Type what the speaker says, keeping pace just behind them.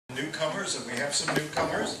Newcomers, and we have some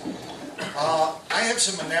newcomers. I have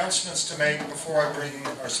some announcements to make before I bring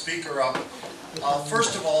our speaker up.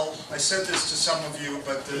 First of all, I said this to some of you,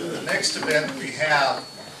 but the next event we have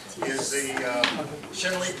is the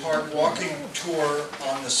Shenley Park walking tour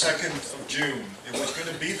on the 2nd of June. It was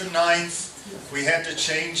going to be the 9th. We had to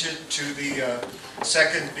change it to the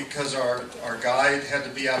 2nd because our guide had to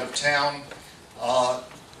be out of town.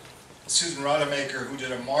 Susan Rodemaker, who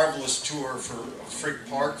did a marvelous tour for Frick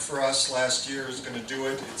Park for us last year, is going to do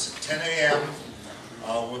it. It's at 10 a.m.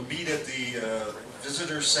 We'll meet at the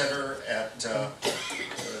Visitor Center at the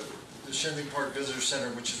Shenley Park Visitor Center,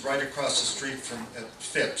 which is right across the street from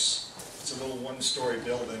Phipps. It's a little one-story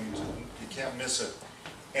building. You can't miss it.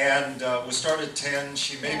 And we'll start at 10.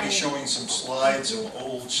 She may be showing some slides of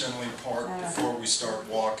old Shenley Park before we start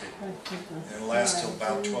walking. And it'll last till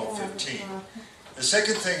about 12:15. The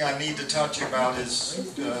second thing I need to talk to you about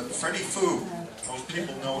is Freddie Fu. Most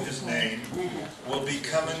people know his name. Will be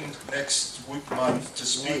coming next month to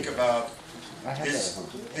speak about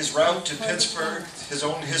his route to Pittsburgh, his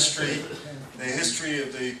own history, the history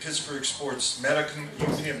of the Pittsburgh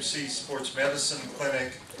UPMC Sports Medicine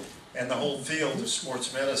Clinic, and the whole field of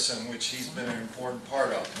sports medicine, which he's been an important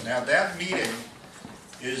part of. Now that meeting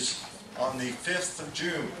is on the 5th of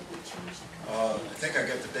June. I think I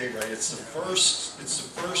got the date right. It's the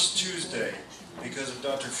first Tuesday because of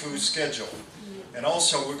Dr. Fu's schedule. And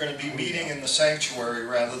also we're going to be meeting in the sanctuary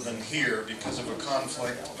rather than here because of a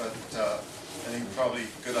conflict, but I think probably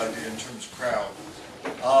a good idea in terms of crowd.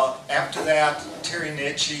 After that, Terry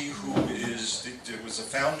Netchie, who was the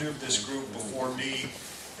founder of this group before me,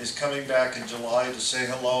 is coming back in July to say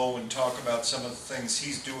hello and talk about some of the things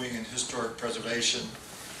he's doing in historic preservation.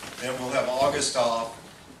 Then we'll have August off,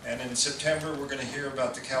 and in September we're going to hear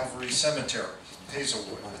about the Calvary Cemetery,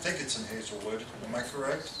 Hazelwood. I think it's in Hazelwood. Am I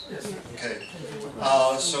correct? Yes. Okay.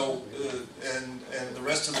 And the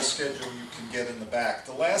rest of the schedule you can get in the back.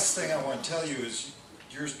 The last thing I want to tell you is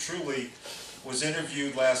yours truly was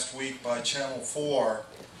interviewed last week by Channel 4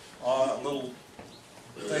 on a little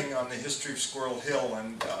thing on the history of Squirrel Hill,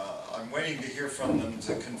 and I'm waiting to hear from them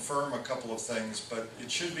to confirm a couple of things, but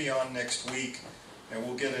it should be on next week, and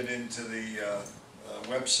we'll get it into the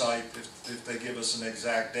website if they give us an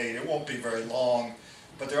exact date. It won't be very long,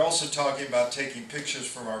 but they're also talking about taking pictures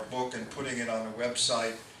from our book and putting it on a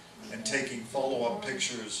website and taking follow-up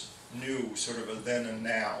pictures new, sort of a then and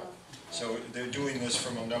now. So they're doing this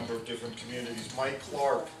from a number of different communities. Mike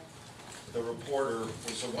Clark, the reporter,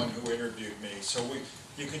 was the one who interviewed me. So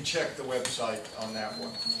you can check the website on that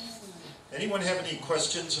one. Anyone have any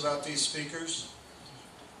questions about these speakers?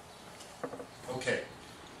 Okay.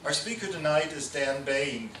 Our speaker tonight is Dan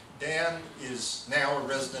Bain. Dan is now a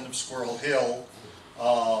resident of Squirrel Hill.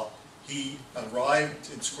 He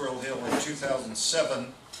arrived in Squirrel Hill in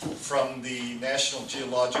 2007 from the National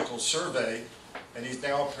Geological Survey, and he's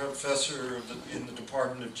now a professor in the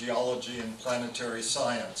Department of Geology and Planetary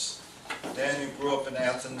Science. Dan grew up in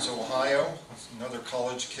Athens, Ohio, another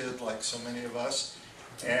college kid like so many of us,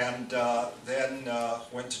 and then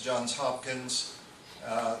went to Johns Hopkins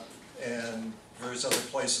and various other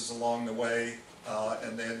places along the way,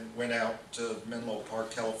 and then went out to Menlo Park,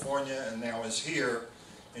 California, and now is here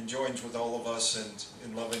and joins with all of us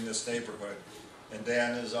in loving this neighborhood. And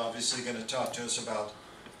Dan is obviously going to talk to us about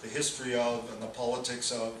the history of and the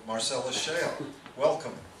politics of Marcellus Shale.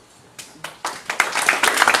 Welcome.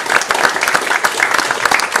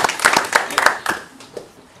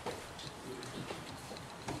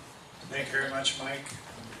 Thank you very much, Mike.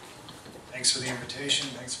 Thanks for the invitation.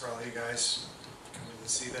 Thanks for all you guys coming to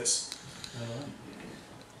see this.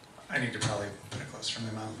 I need to probably put it closer to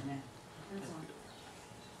my mouth.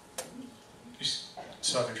 You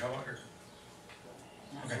still having trouble here?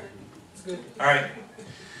 Okay. Good. All right.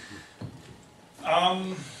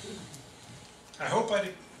 I hope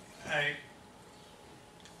I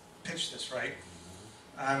pitched this right.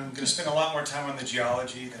 I'm going to spend a lot more time on the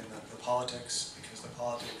geology than the politics, because the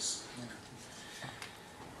politics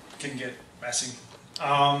can get messy.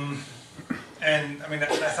 And I mean, I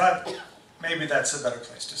thought maybe that's a better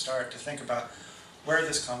place to start, to think about where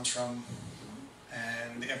this comes from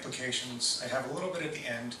and the implications. I have a little bit at the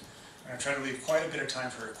end. I'm going to try to leave quite a bit of time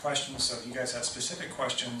for questions, so if you guys have specific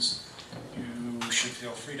questions, you should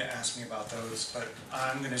feel free to ask me about those, but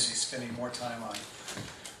I'm going to be spending more time on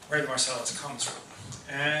where the Marcellus comes from.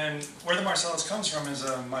 And where the Marcellus comes from is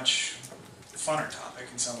a much funner topic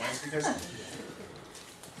in some ways, because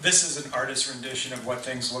this is an artist's rendition of what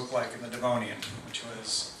things look like in the Devonian, which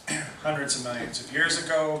was hundreds of millions of years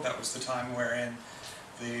ago. That was the time wherein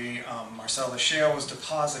the Marcellus Shale was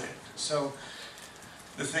deposited. So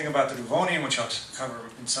The thing about the Devonian, which I'll cover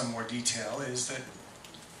in some more detail, is that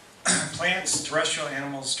plants, terrestrial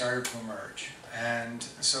animals started to emerge. And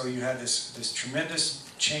so you had this tremendous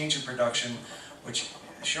change in production, which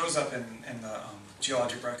shows up in the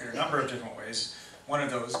geologic record a number of different ways. One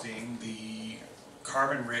of those being the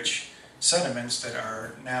carbon-rich sediments that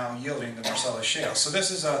are now yielding the Marcellus Shale. So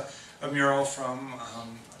this is a mural from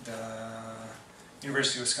the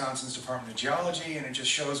University of Wisconsin's Department of Geology, and it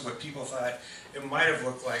just shows what people thought it might have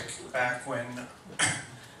looked like back when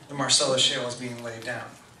the Marcellus Shale was being laid down.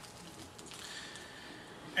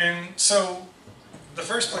 And so the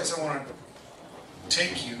first place I want to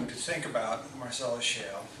take you to think about the Marcellus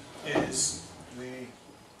Shale is the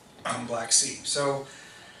Black Sea. So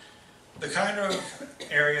the kind of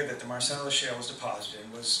area that the Marcellus Shale was deposited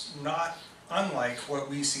in was not unlike what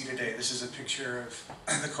we see today. This is a picture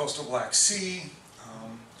of the coastal Black Sea,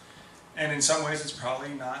 and in some ways it's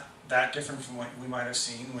probably not that different from what we might have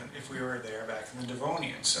seen if we were there back in the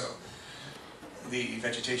Devonian. So the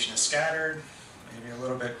vegetation is scattered, maybe a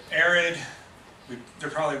little bit arid. There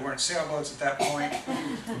probably weren't sailboats at that point,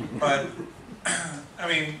 but I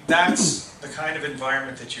mean, that's the kind of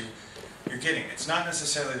environment that you're getting. It's not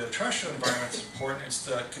necessarily the terrestrial environment that's important, it's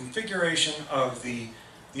the configuration of the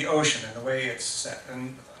ocean and the way it's set.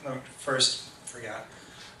 And first, I'm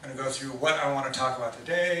going to go through what I want to talk about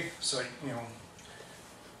today. So,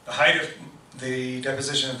 the height of the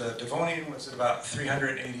deposition of the Devonian was at about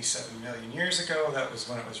 387 million years ago. That was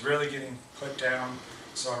when it was really getting put down.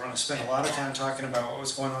 So I want to spend a lot of time talking about what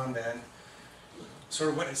was going on then. Sort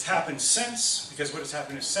of what has happened since, because what has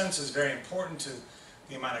happened since is very important to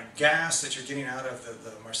the amount of gas that you're getting out of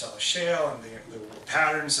the Marcellus Shale and the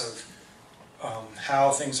patterns of how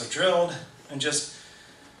things are drilled, and just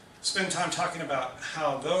spend time talking about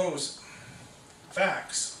how those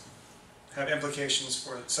facts have implications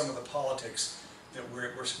for some of the politics that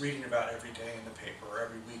we're reading about every day in the paper or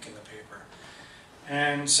every week in the paper.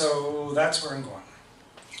 And so that's where I'm going.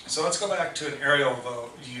 So let's go back to an aerial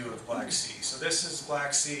view of the Black Sea. So this is the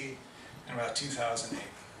Black Sea in about 2008.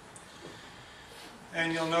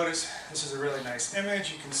 And you'll notice this is a really nice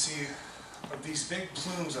image. You can see of these big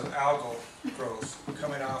plumes of algal growth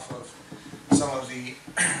coming off of some of the,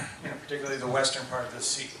 particularly the western part of the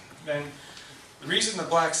sea. And the reason the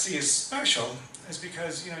Black Sea is special is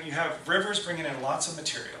because, you have rivers bringing in lots of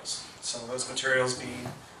materials. Some of those materials being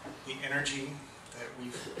the energy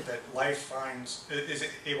that life is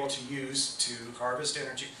able to use to harvest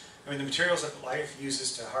energy. I mean, the materials that life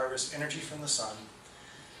uses to harvest energy from the sun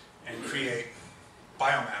and create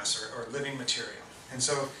biomass or living material. And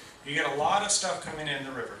so you get a lot of stuff coming in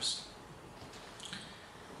the rivers.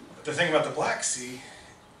 But the thing about the Black Sea,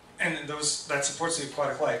 and that supports the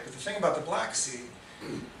aquatic life, but the thing about the Black Sea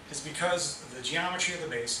is because of the geometry of the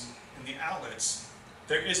basin and the outlets,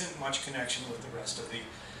 there isn't much connection with the rest of the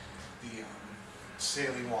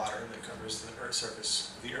saline water that covers the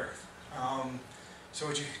surface of the earth. So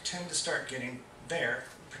what you tend to start getting there,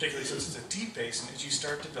 particularly since it's a deep basin, is you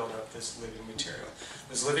start to build up this living material.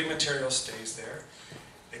 This living material stays there.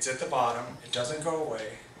 It's at the bottom. It doesn't go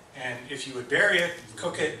away. And if you would bury it,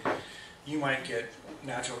 cook it, you might get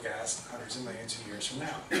natural gas hundreds of millions of years from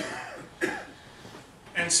now.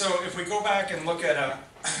 And so if we go back and look at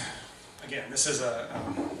again, this is a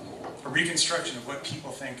reconstruction of what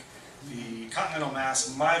people think the continental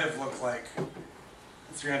mass might have looked like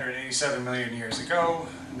 387 million years ago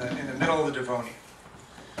in the middle of the Devonian.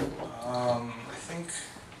 I think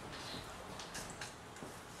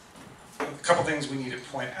a couple things we need to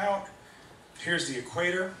point out. Here's the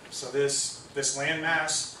equator. So this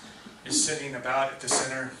landmass is sitting about at the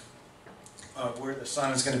center of where the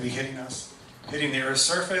sun is going to be hitting the Earth's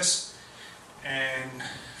surface. And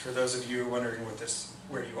for those of you wondering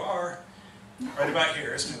where you are, right about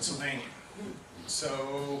here is Pennsylvania.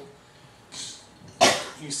 So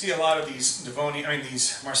you see a lot of these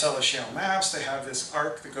these Marcellus Shale maps. They have this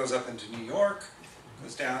arc that goes up into New York,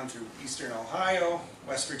 goes down through eastern Ohio,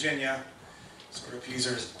 West Virginia, sort of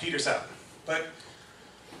peters out. But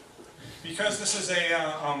because this is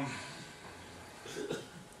a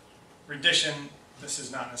rendition, this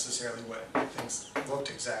is not necessarily what things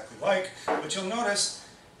looked exactly like. But you'll notice,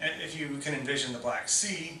 and if you can envision the Black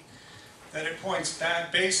Sea, that at points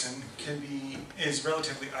that basin is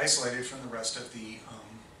relatively isolated from the rest of the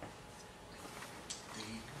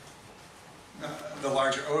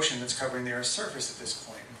larger ocean that's covering the Earth's surface at this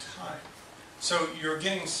point in time. So you're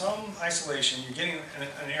getting some isolation. You're getting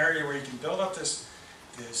an area where you can build up this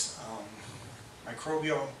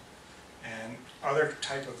microbial and other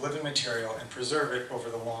type of living material and preserve it over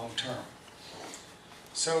the long term.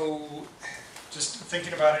 So just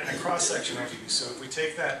thinking about it in a cross-sectional view. So if we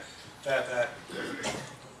take that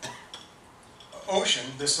ocean,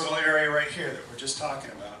 this little area right here that we're just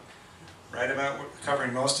talking about, right about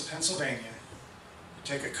covering most of Pennsylvania,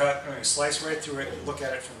 take a cut, and slice right through it, look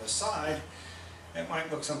at it from the side, it might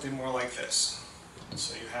look something more like this.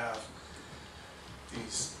 So you have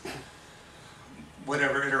these,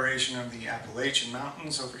 whatever iteration of the Appalachian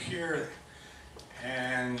Mountains over here,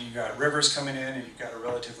 and you got rivers coming in, and you've got a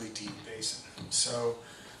relatively deep basin. So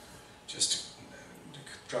just to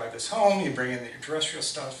drive this home, you bring in your terrestrial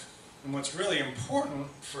stuff, and what's really important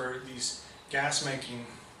for these gas-making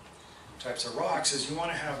types of rocks is you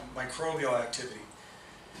want to have microbial activity.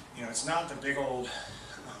 You know, it's not the big old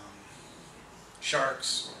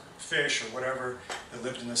sharks or fish or whatever that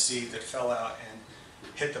lived in the sea that fell out and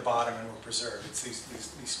hit the bottom and were preserved. It's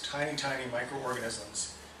these tiny, tiny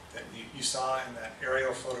microorganisms that you saw in that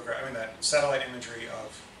aerial photograph, I mean that satellite imagery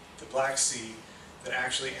of the Black Sea that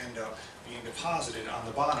actually end up being deposited on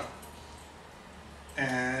the bottom.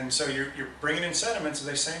 And so you're bringing in sediments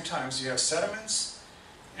at the same time. So you have sediments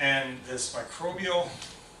and this microbial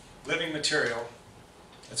living material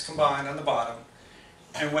that's combined on the bottom.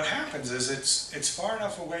 And what happens is it's far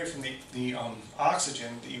enough away from the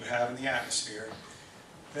oxygen that you have in the atmosphere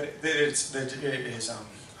that it is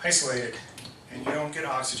isolated, and you don't get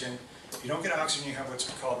oxygen. If you don't get oxygen, you have what's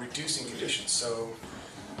called reducing conditions. So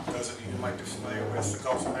those of you who might be familiar with the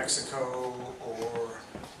Gulf of Mexico or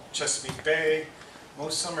Chesapeake Bay,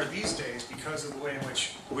 most summer these days, because of the way in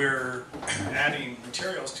which we're adding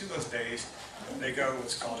materials to those bays, they go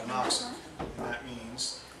what's called anoxic. And that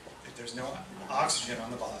means that there's no oxygen on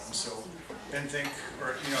the bottom. So benthic,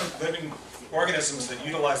 or living organisms that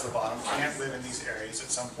utilize the bottom can't live in these areas at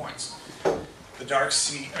some points. The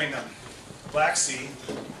Black Sea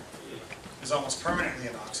is almost permanently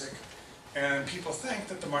anoxic, and people think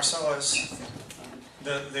that the Marcellus,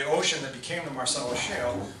 the ocean that became the Marcellus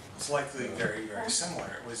Shale, was likely very, very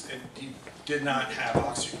similar. You did not have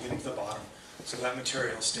oxygen getting to the bottom, so that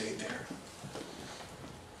material stayed there.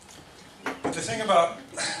 But the thing about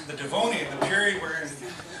the Devonian, the period where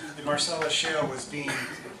the Marcellus Shale was being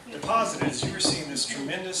deposited, is you were seeing this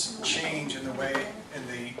tremendous change in the way, in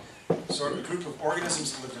the sort of group of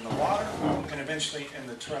organisms that lived in the water, and eventually in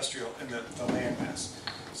the terrestrial, in the land mass.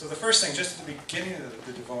 So the first thing, just at the beginning of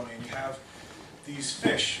the Devonian, you have these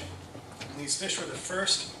fish. And these fish were the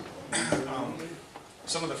first,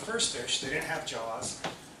 some of the first fish. They didn't have jaws.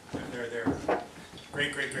 Their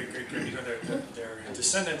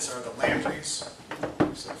descendants are the lampreys,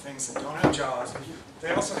 so things that don't have jaws.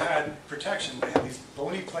 They also had protection. They had these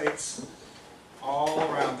bony plates all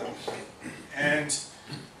around them. And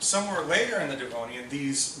somewhere later in the Devonian,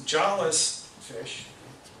 these jawless fish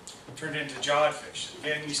turned into jawed fish.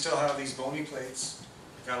 Again, you still have these bony plates.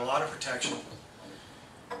 You've got a lot of protection.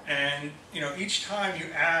 And each time you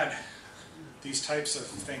add these types of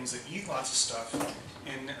things that eat lots of stuff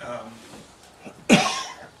in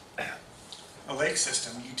a lake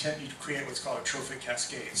system, you create what's called a trophic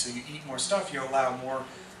cascade. So you eat more stuff, you allow more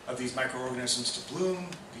of these microorganisms to bloom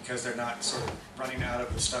because they're not sort of running out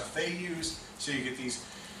of the stuff they use. So you get these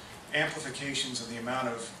amplifications of the amount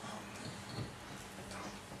of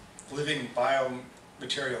living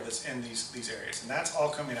biomaterial that's in these areas. And that's all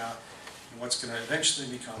coming out in what's going to eventually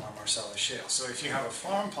become our Marcellus Shale. So if you have a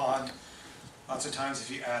farm pond, lots of times if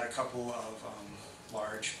you add a couple of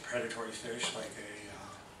large predatory fish, like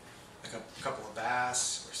a couple of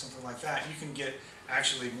bass or something like that, you can get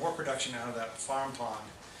actually more production out of that farm pond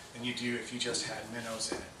than you do if you just had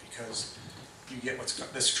minnows in it, because you get what's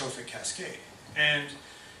called this trophic cascade.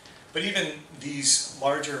 But even these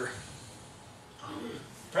larger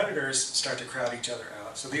predators start to crowd each other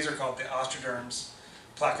out. So these are called the ostroderms,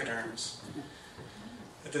 placoderms.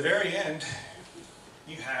 At the very end,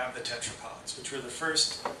 you have the tetrapods, which were the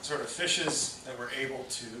first sort of fishes that were able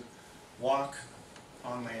to walk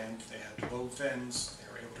on land. They had lobe fins,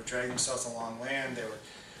 they were able to drag themselves along land, they were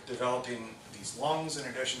developing these lungs in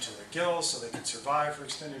addition to their gills so they could survive for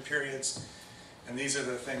extended periods. And these are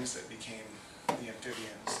the things that became the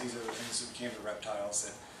amphibians. These are the things that became the reptiles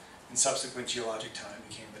that in subsequent geologic time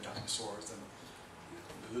became the dinosaurs and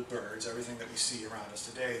the birds, everything that we see around us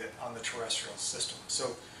today that on the terrestrial system.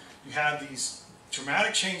 So you had these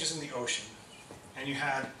dramatic changes in the ocean, and you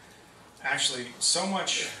had actually so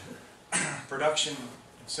much production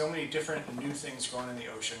and so many different new things growing in the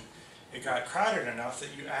ocean, it got crowded enough that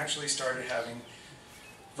you actually started having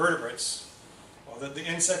vertebrates. Well, the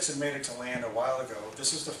insects had made it to land a while ago.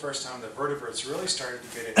 This was the first time that vertebrates really started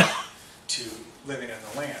to get into living in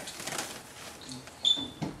the land.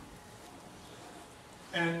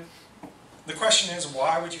 And the question is,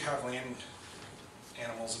 why would you have land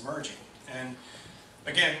animals emerging. And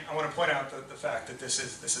again, I want to point out the fact that this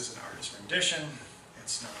is an artist's rendition.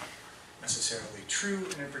 It's not necessarily true,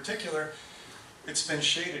 and in particular, it's been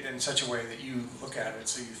shaded in such a way that you look at it,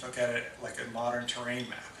 so you look at it like a modern terrain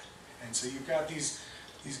map. And so you've got these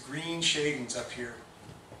green shadings up here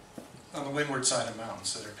on the windward side of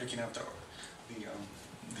mountains that are picking up the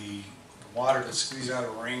water that squeezes out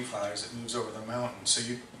of rain clouds that moves over the mountain. So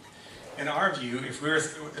you, in our view, if we're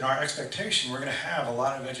in our expectation, we're going to have a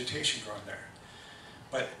lot of vegetation growing there.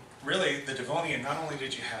 But really, the Devonian, not only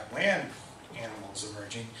did you have land animals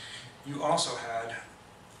emerging, you also had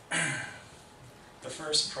the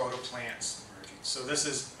first proto-plants emerging. So this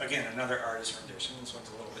is, again, another artist rendition. This one's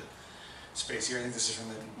a little bit spacier. I think this is from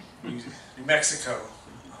the New Mexico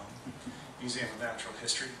Museum of Natural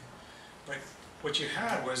History. But what you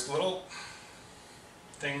had was little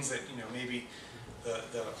things that, you know, maybe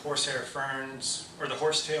the horsehair ferns or the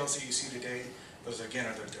horsetails that you see today, those again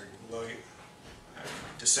are their low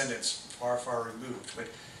descendants far, far removed. But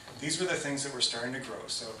these were the things that were starting to grow.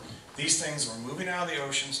 So these things were moving out of the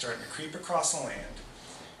ocean, starting to creep across the land.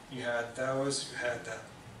 You had those, you had the,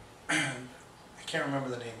 I can't remember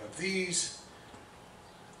the name of these,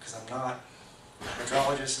 because I'm not a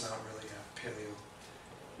hydrologist and not really a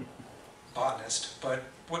paleobotanist. But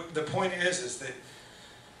what the point is that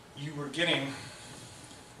you were getting,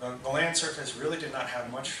 the land surface really did not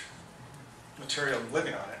have much material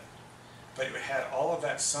living on it, but it had all of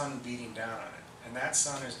that sun beating down on it. And that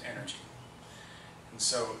sun is energy. And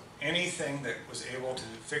so anything that was able to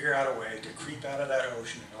figure out a way to creep out of that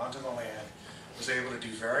ocean and onto the land was able to do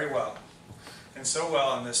very well. And so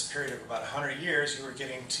well in this period of about 100 years, you were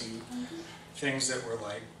getting to things that were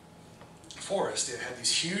like forest. It had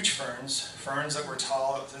these huge ferns that were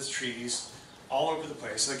tall as trees all over the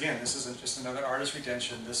place. So again, this isn't just another artist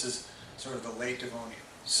rendition. This is sort of the late Devonian.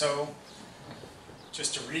 So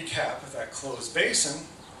just to recap with that closed basin,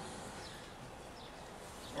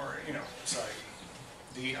 or, you know, sorry,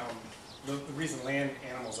 the reason land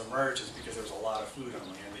animals emerged is because there was a lot of food on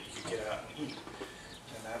land that you could get out and eat.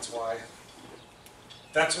 And that's why,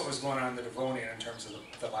 that's what was going on in the Devonian in terms of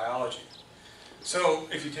the biology. So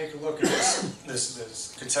if you take a look at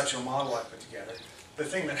this conceptual model I put together, the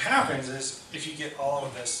thing that happens is if you get all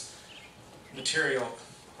of this material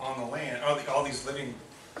on the land, all these living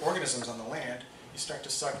organisms on the land, you start to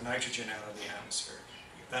suck nitrogen out of the atmosphere.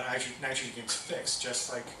 That nitrogen gets fixed, just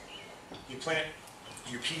like you plant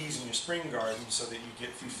your peas in your spring garden so that you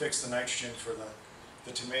fix the nitrogen for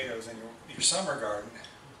the tomatoes in your summer garden.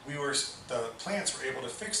 The plants were able to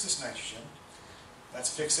fix this nitrogen. That's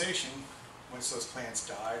fixation. Once those plants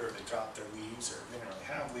died or they dropped their leaves, or they didn't really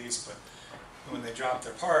have leaves, but when they dropped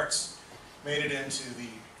their parts, made it into the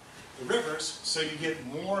rivers, so you get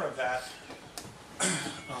more of that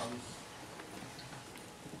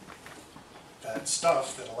that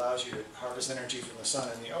stuff that allows you to harvest energy from the sun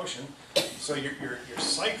and the ocean. So your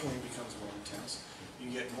cycling becomes more intense.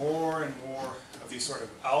 You get more and more of these sort of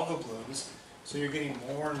algal blooms, so you're getting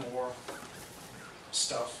more and more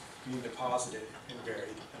stuff being deposited and buried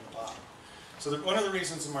in the bottom. So one of the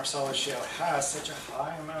reasons the Marcellus Shale has such a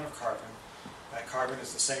high amount of carbon, that carbon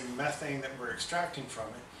is the same methane that we're extracting from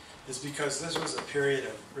it, is because this was a period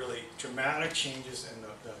of really dramatic changes in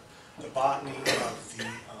the botany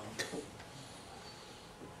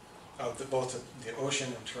of both the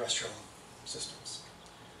ocean and terrestrial systems.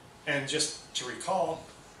 And just to recall,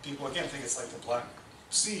 people again think it's like the Black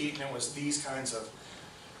Sea, and it was these kinds of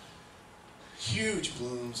huge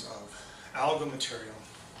blooms of algal material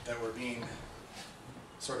that were being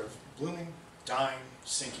sort of blooming, dying,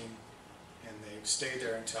 sinking, and they stayed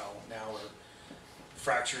there until now we're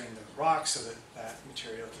fracturing the rock so that that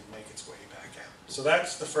material can make its way back out. So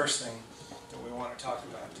that's the first thing that we want to talk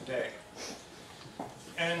about today.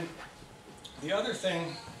 And the other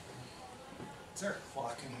thing, is there a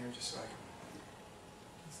clock in here just so I can...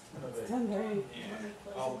 It's 10:08.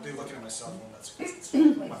 Yeah, I'll be looking at my cell phone, that's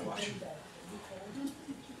my watch. Do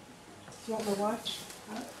you want my watch?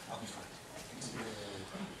 I'll be fine.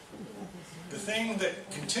 The thing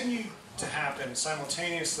that continued to happen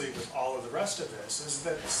simultaneously with all of the rest of this is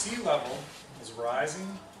that the sea level is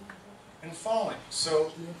rising and falling.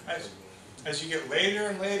 So as you get later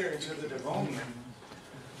and later into the Devonian,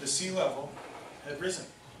 the sea level had risen.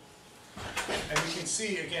 And you can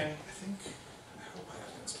see again, I hope I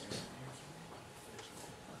have Pennsylvania here.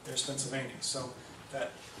 There's Pennsylvania. So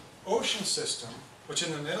that ocean system, which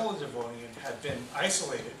in the middle of the Devonian had been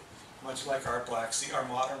isolated, much like our Black Sea, our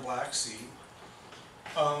modern Black Sea,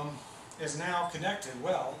 is now connected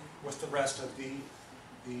well with the rest of the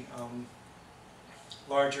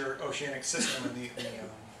larger oceanic system in the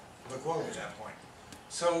globe at that point.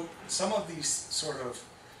 So some of these sort of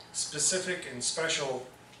specific and special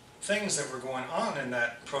things that were going on in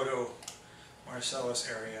that proto-Marcellus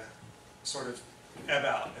area sort of ebb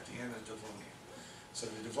out at the end of the Devonian. So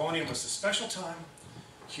the Devonian was a special time,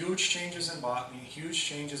 huge changes in botany, huge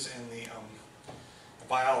changes in the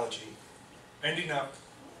biology, ending up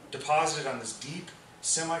deposited on this deep,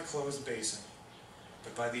 semi-closed basin.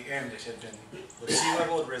 But by the end, it had been, the sea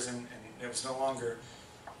level had risen, and it was no longer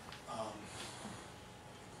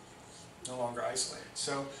isolated.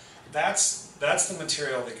 So that's the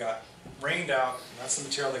material that got rained out, that's the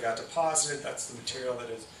material that got deposited, that's the material that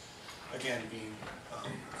is, again, being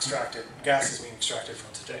extracted, gas is being extracted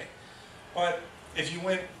from today. But if you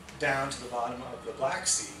went down to the bottom of the Black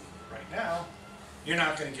Sea right now, you're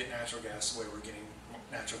not going to get natural gas the way we're getting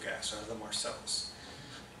natural gas out of the Marcellus.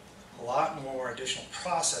 A lot more additional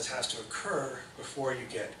process has to occur before you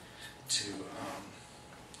get to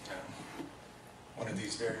one of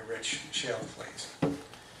these very rich shale plays.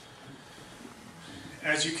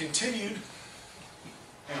 As you continued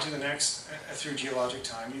into the next, through geologic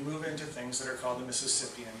time, you move into things that are called the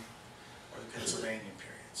Mississippian or the Pennsylvanian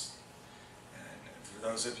periods. And for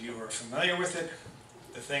those of you who are familiar with it,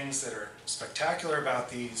 the things that are spectacular about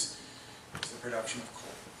these is the production of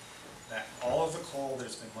coal. That all of the coal that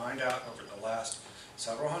has been mined out over the last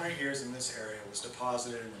several hundred years in this area was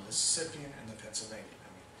deposited in the Mississippian and the Pennsylvanian. I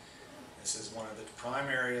mean, this is one of the prime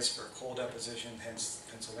areas for coal deposition, hence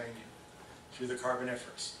Pennsylvania, through the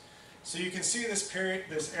Carboniferous. So you can see this period,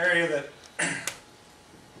 this area that, you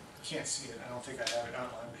can't see it, I don't think I have it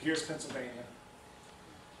outlined, but here's Pennsylvania.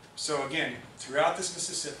 So again, throughout this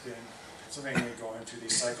Mississippi and Pennsylvania, going through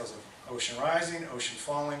these cycles of ocean rising, ocean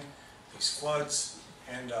falling, these floods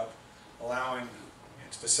end up allowing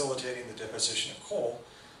and facilitating the deposition of coal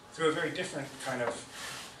through a very different kind of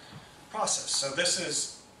process. So this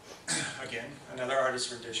is, again, another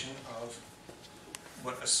artist's rendition of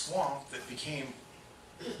what a swamp that became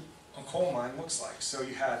a coal mine looks like. So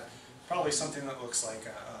you had probably something that looks like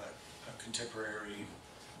a contemporary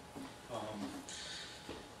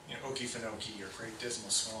Okefenokee or Great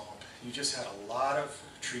Dismal Swamp. You just had a lot of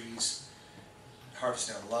trees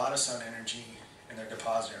harvesting a lot of sun energy, and they're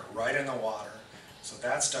depositing it right in the water. So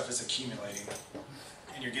that stuff is accumulating,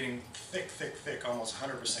 and you're getting thick, thick, thick, almost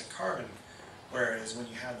 100% carbon. Whereas when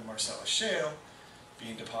you had the Marcellus Shale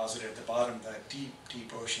being deposited at the bottom of that deep,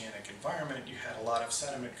 deep oceanic environment, you had a lot of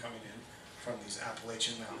sediment coming in from these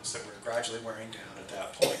Appalachian mountains that were gradually wearing down at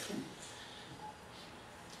that point.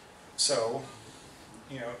 So,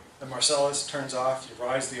 you know, the Marcellus turns off, you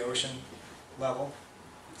rise the ocean level,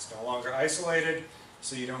 it's no longer isolated,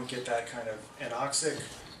 so you don't get that kind of anoxic.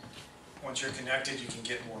 Once you're connected, you can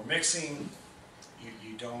get more mixing,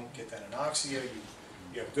 you don't get that anoxia,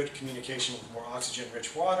 you have good communication with more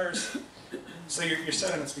oxygen-rich waters, so your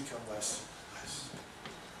sediments become less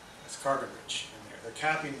carbon-rich. And they're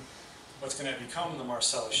capping what's going to become the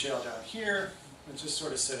Marcellus Shale down here, and just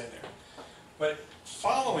sort of sitting there. But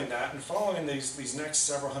following that, and following these next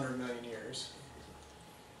several hundred million years,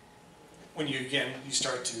 when you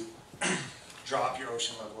start to drop your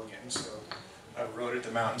ocean level again, so I've eroded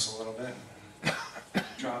the mountains a little bit,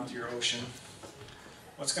 dropped your ocean,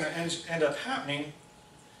 what's going to end up happening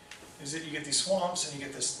is that you get these swamps and you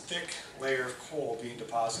get this thick layer of coal being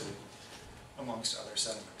deposited amongst other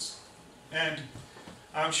sediments. And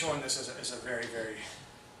I'm showing this as a very, very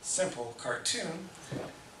simple cartoon,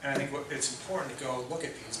 and I think it's important to go look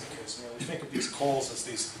at these because we think of these coals as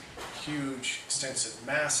these huge, extensive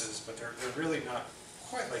masses, but they're really not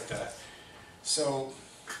quite like that. So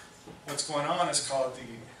what's going on is called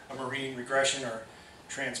a marine regression or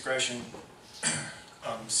transgression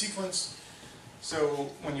sequence. So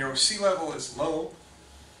when your sea level is low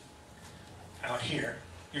out here,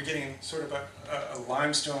 you're getting sort of a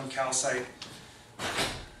limestone calcite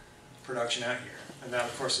production out here. And that,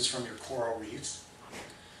 of course, is from your coral reefs.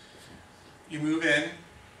 You move in.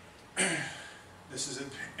 This is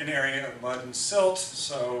an area of mud and silt,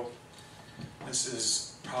 so this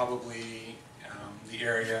is probably the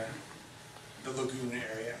area, the lagoon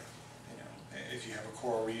area. You know, if you have a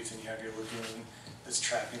coral reef and you have your lagoon that's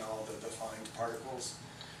trapping all the defined particles.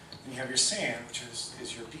 And you have your sand, which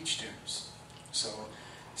is your beach dunes. So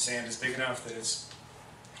sand is big enough that it's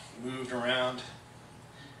moved around,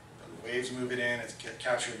 the waves move it in, it's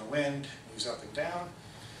captured in the wind, moves up and down.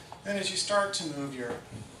 Then as you start to move your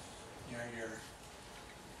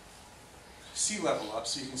sea level up,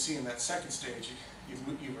 so you can see in that second stage,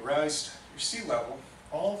 you've raised your sea level,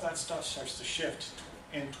 all of that stuff starts to shift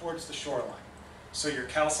in towards the shoreline. So your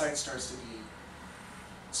calcite starts to be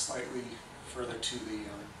slightly further to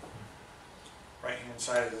right-hand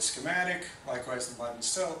side of the schematic, likewise the mud and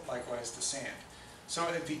silt, likewise the sand. So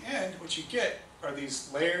at the end, what you get are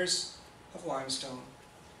these layers of limestone,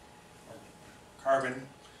 or carbon,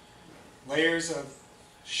 layers of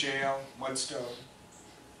shale, mudstone,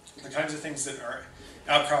 the kinds of things that are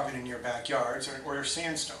outcropping in your backyards, or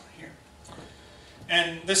sandstone here.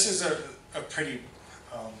 And this is a pretty,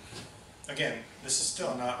 again, this is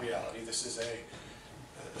still not reality. This is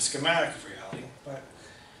a schematic of reality. But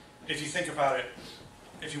if you think about it,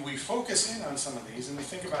 we focus in on some of these and we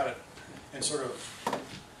think about it in sort of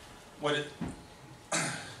what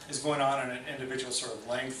is going on in an individual sort of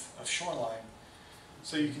length of shoreline.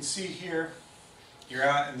 So you can see here, you're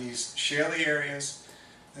out in these shaly areas,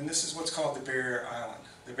 and this is what's called the Barrier Island.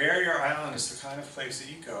 The Barrier Island is the kind of place that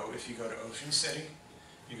you go if you go to Ocean City,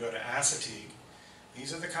 you go to Assateague.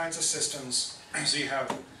 These are the kinds of systems. So you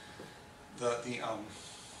have the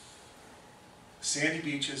sandy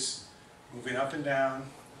beaches moving up and down,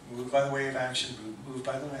 moved by the wave action, moved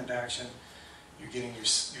by the wind action. You're getting your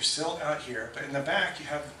silt out here, but in the back you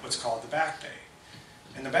have what's called the back bay.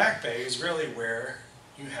 And the back bay is really where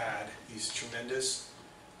you had these tremendous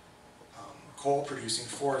coal-producing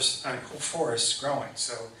forests growing.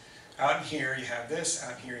 So out in here you have this,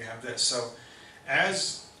 out here you have this. So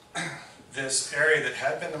as this area that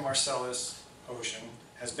had been the Marcellus Ocean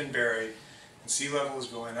has been buried, and sea level is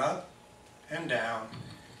going up and down,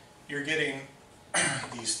 you're getting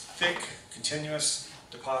these thick, continuous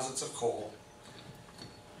deposits of coal.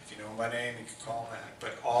 If you know my name, you can call them that,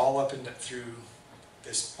 but all up and through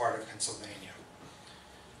this part of Pennsylvania.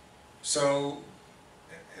 So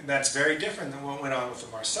and that's very different than what went on with the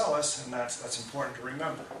Marcellus, and that's important to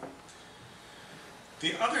remember.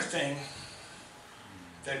 The other thing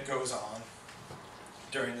that goes on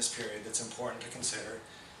during this period that's important to consider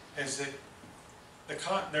is that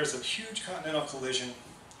there's a huge continental collision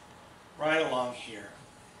right along here,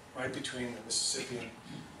 right between the Mississippi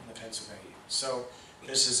and the Pennsylvania. So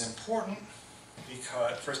this is important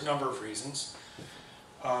because, for a number of reasons.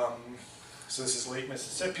 So this is late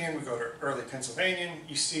Mississippian, we go to early Pennsylvanian.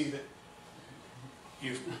 You see that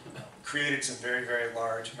you've created some very, very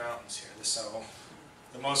large mountains here. So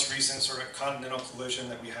the most recent sort of continental collision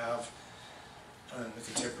that we have on the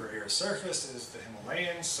contemporary Earth's surface is the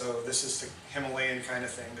Himalayas. So this is the Himalayan kind of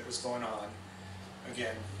thing that was going on.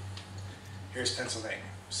 Again, here's Pennsylvania.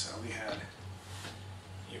 So we had,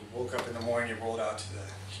 you woke up in the morning, you rolled out to the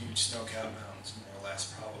huge snow-capped mountains, more or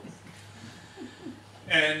less probably.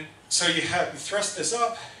 And so you thrust this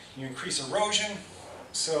up, you increase erosion.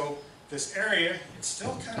 So this area, it's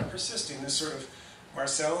still kind of persisting. This sort of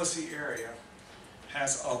Marcellus-y area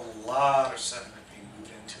has a lot of sediment being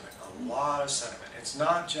moved into it, a lot of sediment. It's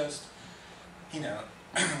not just, the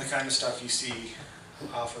kind of stuff you see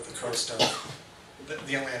off of the coast of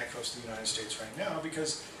the Atlantic coast of the United States right now,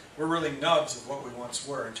 because we're really nubs of what we once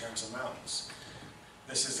were in terms of mountains.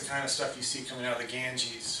 This is the kind of stuff you see coming out of the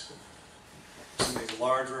Ganges, some of these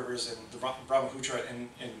large rivers in the Brahmaputra in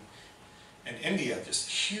India, just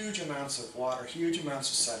huge amounts of water, huge amounts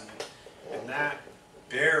of sediment, and that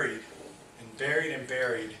buried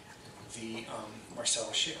the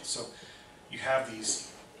Marcellus Shale. So you have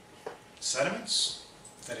these sediments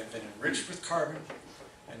that have been enriched with carbon,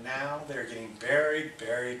 and now they're getting buried.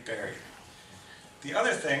 The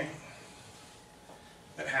other thing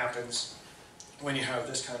that happens when you have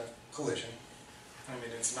this kind of collision, I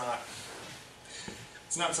mean, it's not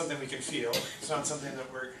something we can feel. It's not something that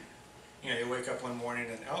you wake up one morning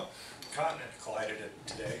and, oh, the continent collided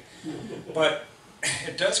today. But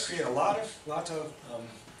it does create a lot of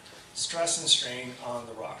stress and strain on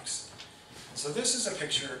the rocks. So this is a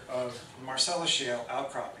picture of Marcellus Shale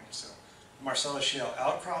outcropping. So Marcellus Shale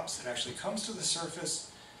outcrops. It actually comes to the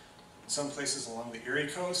surface in some places along the Erie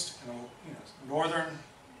coast and northern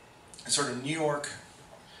sort of New York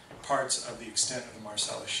parts of the extent of the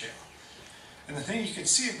Marcellus Shale. And the thing you can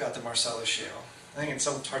see about the Marcellus Shale, I think in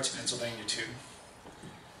some parts of Pennsylvania too,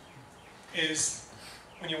 is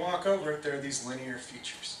when you walk over it, there are these linear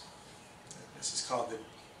features. This is called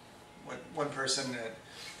what one person at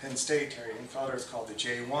Penn State, Terry Ingfelder, is called the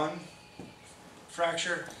J1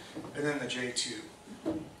 fracture, and then the J2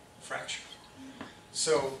 fracture.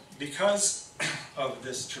 So because of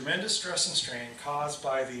this tremendous stress and strain caused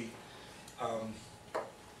by the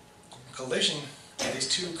collision of these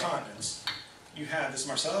two continents, you have this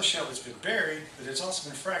Marcellus Shale that's been buried, but it's also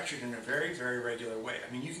been fractured in a very, very regular way.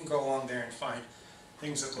 I mean, you can go along there and find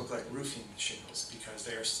things that look like roofing shingles because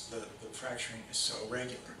the fracturing is so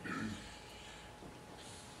regular.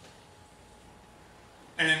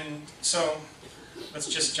 And so let's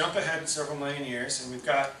just jump ahead several million years, and we've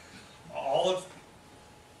got all of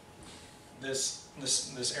This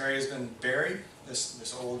area has been buried.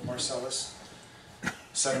 This old Marcellus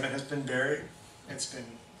sediment has been buried. It's been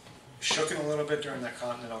shooken a little bit during that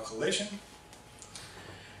continental collision.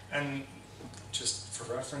 And just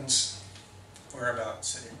for reference, we're about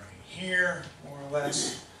sitting right here, more or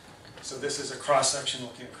less. So this is a cross-section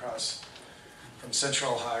looking across from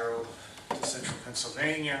central Ohio to central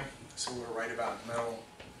Pennsylvania. So we're right about in the middle,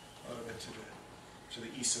 a little bit to the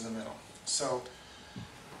east of the middle. So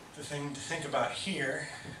the thing to think about here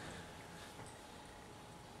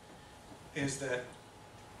is that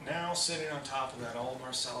now sitting on top of that old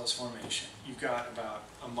Marcellus formation, you've got about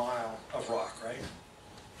a mile of rock, right?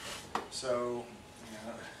 So, you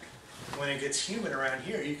know, when it gets humid around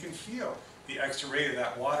here, you can feel the extra rate of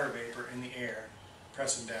that water vapor in the air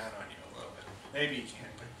pressing down on you a little bit. Maybe you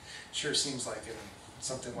can't, but it sure seems like it in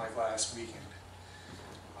something like last weekend.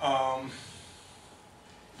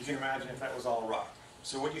 You can imagine if that was all rock.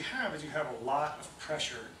 So what you have is you have a lot of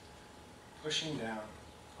pressure pushing down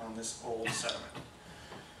on this old sediment.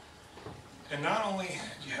 And not only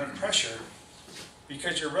do you have pressure,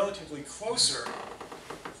 because you're relatively closer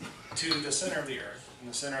to the center of the Earth, and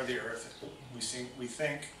the center of the Earth, we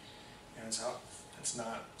think, and it's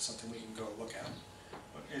not something we can go look at,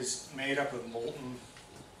 but is made up of molten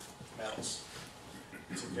metals.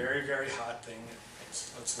 It's a very, very hot thing.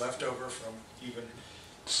 It's left over from even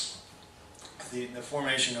the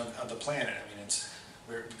formation of the planet. I mean,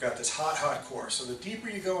 we've got this hot, hot core. So the deeper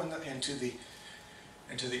you go into the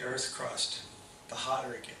Earth's crust, the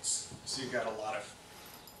hotter it gets. So you've got a lot of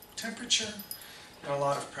temperature and a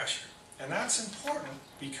lot of pressure. And that's important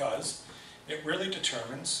because it really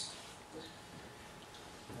determines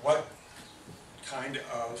what kind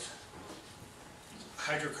of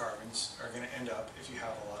hydrocarbons are going to end up if you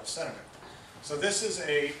have a lot of sediment. So this is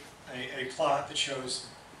a plot that shows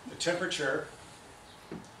the temperature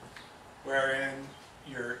wherein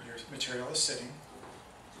your material is sitting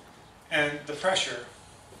and the pressure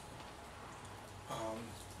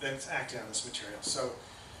that's acting on this material. So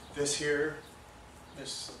this here,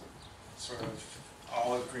 this sort of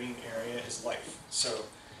olive green area is life. So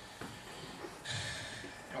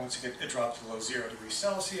and once it drops below 0 degrees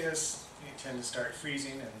Celsius, you tend to start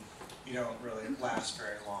freezing and you don't really last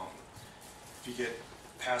very long. If you get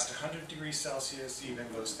past 100 degrees Celsius,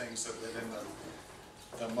 even those things that live in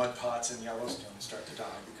the mud pots in Yellowstone start to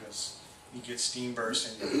die because you get steam burst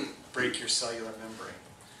and you break your cellular membrane.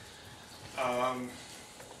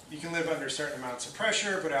 You can live under certain amounts of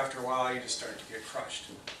pressure, but after a while you just start to get crushed.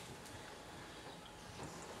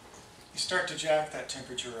 You start to jack that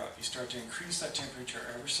temperature up. You start to increase that temperature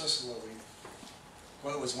ever so slowly.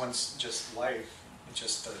 What was once just life,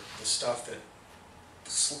 just the stuff that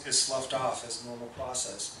is sloughed off as a normal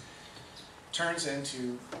process, turns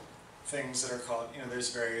into things that are called, there's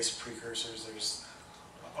various precursors. There's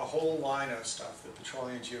a whole line of stuff that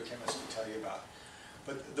petroleum geochemists will tell you about.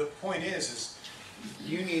 But the point is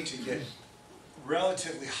you need to get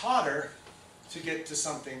relatively hotter to get to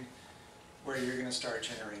something where you're going to start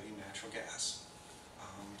generating natural gas.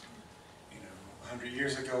 100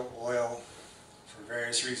 years ago, oil, for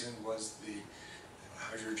various reasons, was the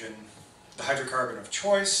hydrocarbon of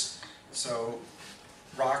choice. So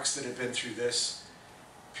rocks that have been through this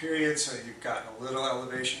period, so you've gotten a little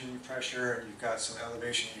elevation in your pressure and you've got some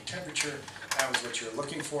elevation in your temperature, that was what you're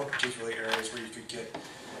looking for, particularly areas where you could get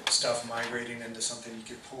stuff migrating into something you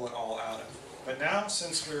could pull it all out of. But now,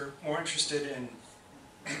 since we're more interested in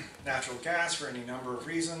natural gas for any number of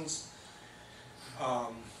reasons,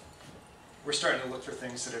 we're starting to look for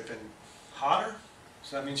things that have been hotter.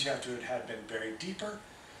 So that means you have to have had been buried deeper,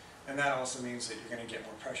 and that also means that you're going to get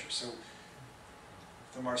more pressure. So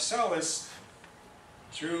the Marcellus,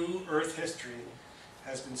 through Earth history,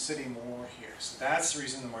 has been sitting more here. So that's the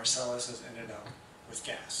reason the Marcellus has ended up with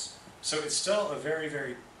gas. So it's still a very,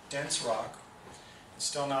 very dense rock. It's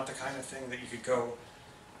still not the kind of thing that you could go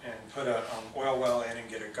and put an oil well in and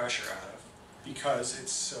get a gusher out of, because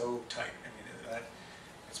it's so tight. I mean,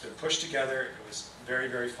 it's been pushed together. It was very,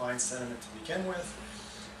 very fine sediment to begin with.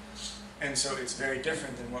 And so it's very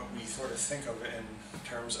different than what we sort of think of in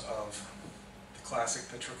terms of the classic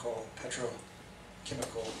petrochemical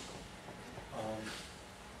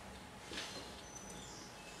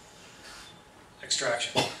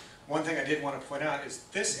extraction. One thing I did want to point out is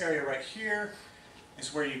this area right here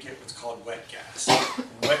is where you get what's called wet gas. And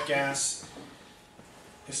wet gas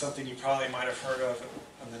is something you probably might have heard of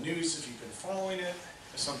on the news if you've been following it.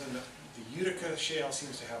 It's something that the Utica Shale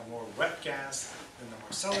seems to have more wet gas than the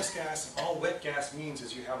Marcellus gas. And all wet gas means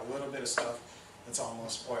is you have a little bit of stuff that's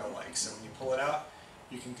almost oil-like. So when you pull it out,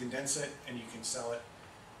 you can condense it and you can sell it.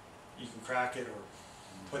 You can crack it or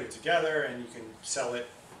put it together and you can sell it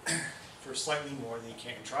for slightly more than you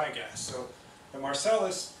can dry gas. So the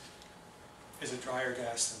Marcellus is a drier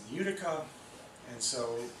gas than the Utica, and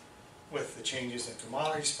so with the changes in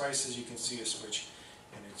commodities prices, you can see a switch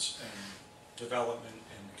in its development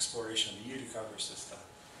and exploration of the Utica versus the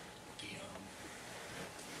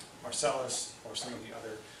Marcellus or some of the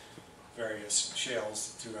other various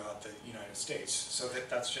shales throughout the United States. So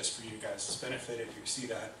that's just for you guys' benefit if you see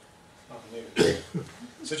that on the news.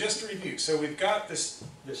 So just to review, so we've got this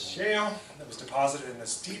shale that was deposited in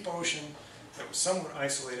this deep ocean that was somewhat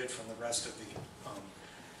isolated from the rest of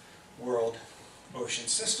the world ocean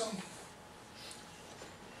system.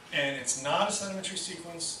 And it's not a sedimentary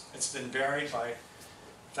sequence. It's been buried by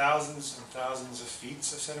thousands and thousands of feet of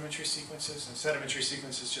sedimentary sequences. And sedimentary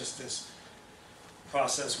sequence is just this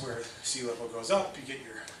process where sea level goes up, you get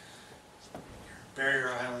your barrier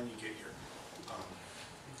island, you get your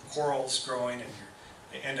corals growing, and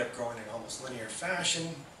they end up growing in almost linear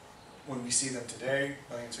fashion when we see them today,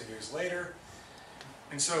 millions of years later.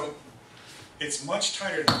 And so it's much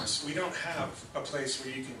tighter than this. We don't have a place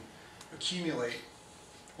where you can accumulate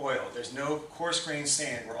oil. There's no coarse-grained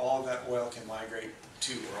sand where all of that oil can migrate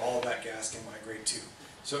to, or all of that gas can migrate to.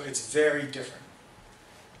 So it's very different.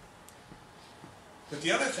 But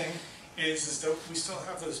the other thing is that we still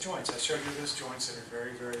have those joints. I showed you those joints that are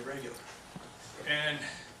very, very regular. And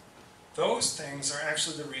those things are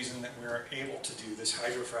actually the reason that we're able to do this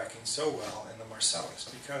hydrofracking so well in the Marcellus.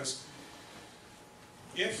 Because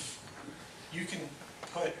if you can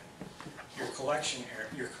put your collection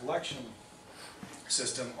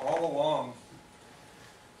system all along,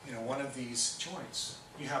 one of these joints,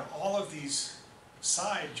 you have all of these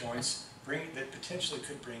side joints that potentially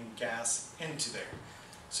could bring gas into there.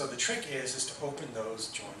 So the trick is to open those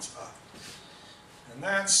joints up,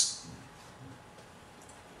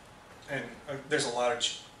 and there's a lot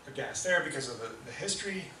of gas there because of the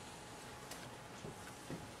history,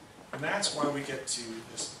 and that's why we get to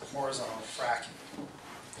this horizontal fracking.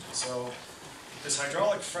 So this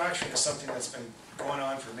hydraulic fracturing is something that's been going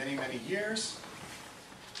on for many, many years.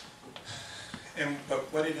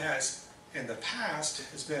 But what it has in the past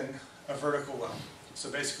has been a vertical well. So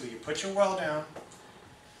basically you put your well down,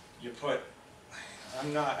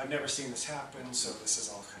 I've never seen this happen, so this is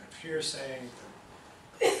all kind of hearsay.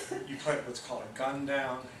 You put what's called a gun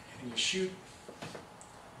down, and you shoot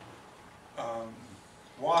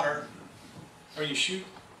water, or you shoot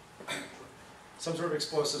some sort of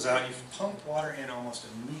explosives out. You pump water in almost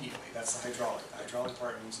immediately. That's the hydraulic. The hydraulic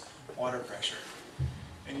part means water pressure.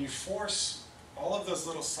 And you force all of those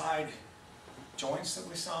little side joints that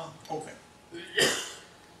we saw open.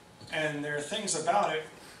 And there are things about it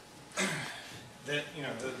that,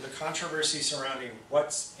 the controversy surrounding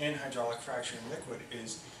what's in hydraulic fracturing liquid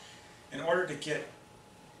is, in order to get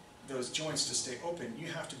those joints to stay open, you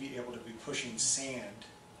have to be able to be pushing sand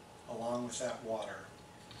along with that water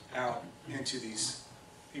out into these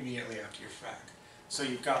immediately after your frac. So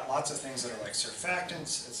you've got lots of things that are like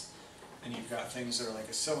surfactants, and you've got things that are like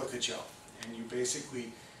a silica gel. And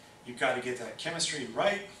you've got to get that chemistry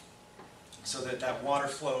right so that that water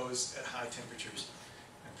flows at high temperatures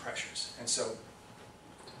and pressures. And so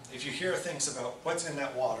if you hear things about what's in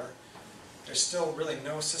that water, there's still really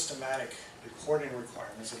no systematic reporting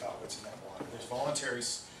requirements about what's in that water. There's voluntary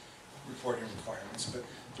reporting requirements, but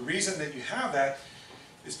the reason that you have that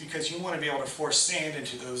is because you want to be able to force sand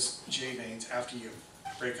into those J veins after you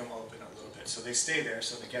break them open a little bit. So they stay there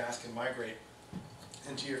so the gas can migrate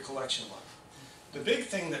into your collection line. The big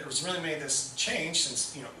thing that has really made this change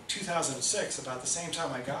since 2006, about the same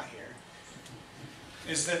time I got here,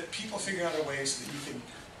 is that people figured out a way so that you can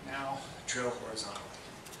now drill horizontally.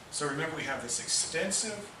 So remember, we have this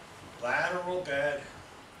extensive lateral bed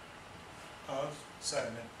of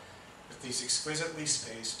sediment with these exquisitely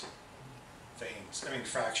spaced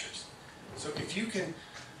fractures. So if you can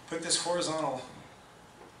put this horizontal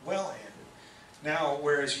well in, now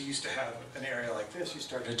whereas you used to have an area like this you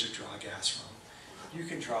started to draw gas from, you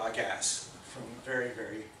can draw gas from very,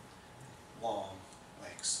 very long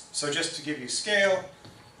lengths. So just to give you scale,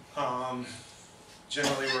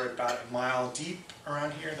 generally we're about a mile deep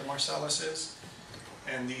around here, the Marcellus is,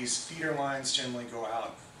 and these feeder lines generally go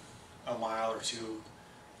out a mile or two.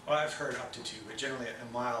 Well, I've heard up to 2, but generally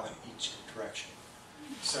a mile in each direction.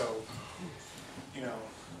 So,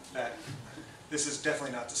 this is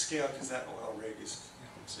definitely not to scale, because that oil rig is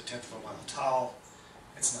it's a 1/10 of a mile tall.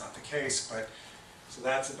 It's not the case, but so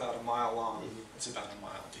that's about a mile long. It's about a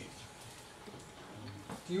mile deep.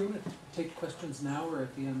 Do you want to take questions now or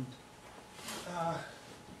at the end?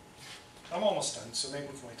 I'm almost done, so maybe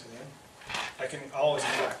we can wait till the end. I can always go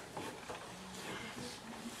back.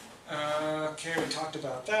 Okay, we talked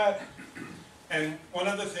about that. And one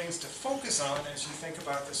of the things to focus on as you think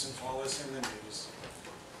about this and follow this in the news,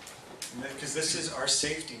 because this is our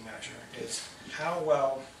safety measure, is how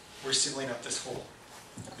well we're sealing up this hole.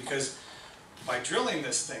 Because by drilling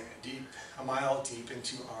this thing deep, a mile deep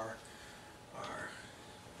into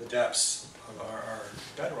the depths of our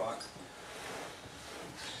bedrock,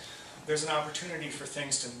 there's an opportunity for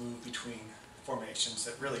things to move between formations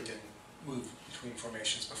that really didn't move between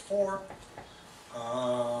formations before.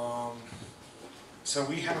 So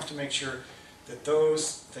we have to make sure that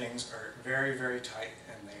those things are very, very tight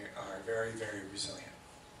and they are very, very resilient.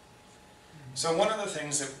 So one of the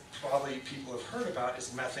things that probably people have heard about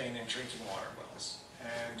is methane in drinking water wells.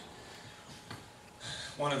 And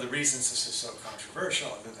one of the reasons this is so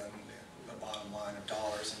controversial, other than the bottom line of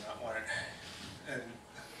dollars and not wanting, and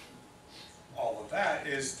all of that,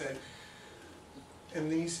 is that in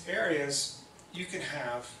these areas you can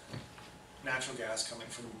have natural gas coming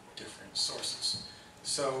from different sources.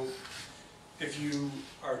 So if you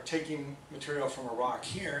are taking material from a rock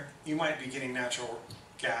here, you might be getting natural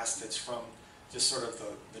gas that's from just sort of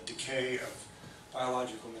the decay of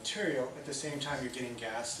biological material. At the same time, you're getting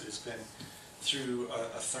gas that has been through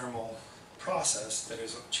a thermal process that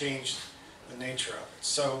has changed the nature of it.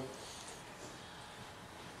 So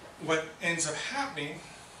what ends up happening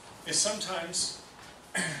is sometimes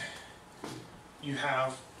you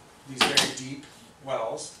have these very deep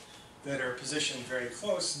wells that are positioned very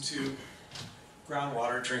close to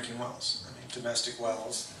groundwater drinking wells, I mean, domestic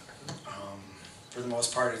wells. For the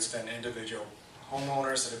most part, it's been individual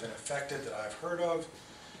homeowners that have been affected that I've heard of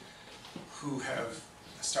who have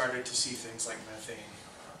started to see things like methane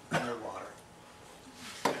in their water.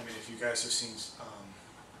 I mean, if you guys have seen,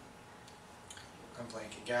 I'm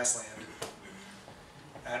blanking, Gasland,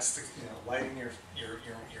 that's the, lighting your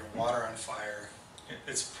water on fire.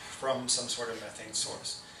 It's from some sort of methane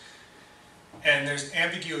source. And there's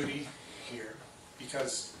ambiguity here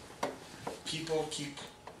because people keep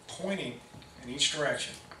pointing in each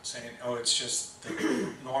direction, saying, oh, it's just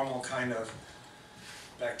the normal kind of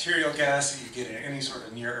bacterial gas that you get in any sort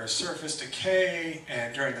of near-earth surface decay,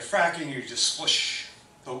 and during the fracking you just squish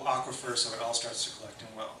the aquifer so it all starts to collect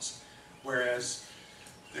in wells. Whereas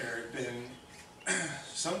there have been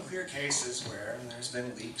some clear cases where there's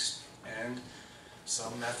been leaks and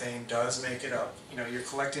some methane does make it up. You're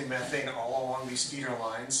collecting methane all along these feeder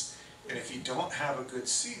lines, and if you don't have a good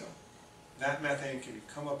seal, that methane can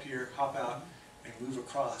come up here, hop out, and move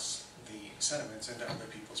across the sediments into other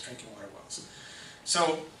people's drinking water wells.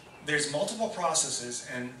 So there's multiple processes,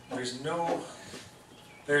 and there's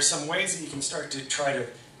some ways that you can start to try to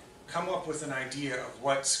come up with an idea of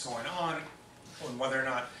what's going on, and whether or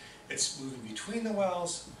not it's moving between the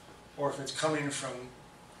wells, or if it's coming from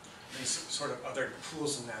these sort of other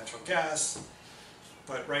pools of natural gas.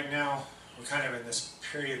 But right now, we're kind of in this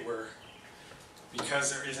period where, because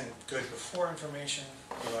there isn't good before information,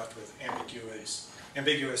 we're left with ambiguous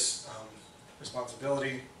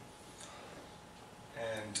responsibility.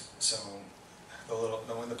 And so,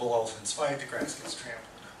 when the bull elephants fight, the grass gets trampled.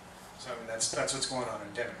 So I mean, that's what's going on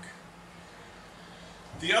endemic.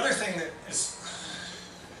 The other thing that is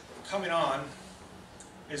coming on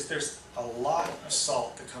is there's a lot of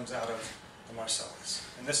salt that comes out of the Marcellus.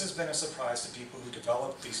 And this has been a surprise to people who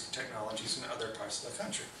develop these technologies in other parts of the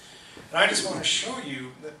country. And I just want to show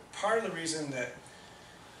you that part of the reason that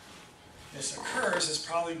this occurs is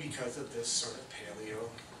probably because of this sort of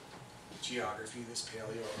paleogeography, this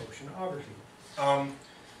paleooceanography.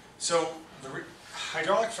 So the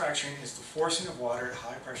hydraulic fracturing is the forcing of water at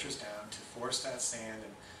high pressures down to force that sand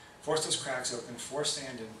and force those cracks open, force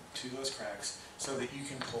sand into those cracks so that you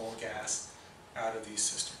can pull gas out of these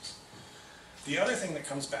systems. The other thing that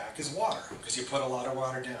comes back is water, because you put a lot of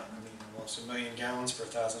water down. I mean, almost 1 million gallons per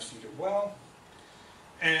 1,000 feet of well.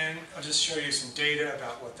 And I'll just show you some data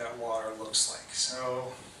about what that water looks like.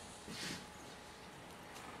 So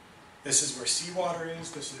this is where seawater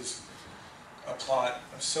is. This is a plot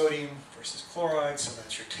of sodium versus chloride, so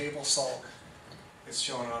that's your table salt. It's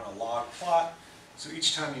shown on a log plot. So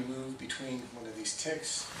each time you move between one of these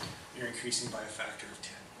ticks, you're increasing by a factor of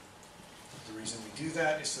 10. The reason we do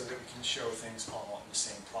that is so that we can show things all on the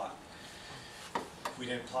same plot. If we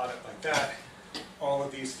didn't plot it like that, all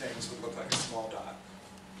of these things would look like a small dot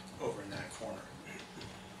over in that corner.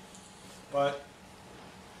 But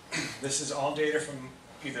this is all data from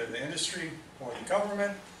either the industry or the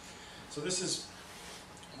government. So this is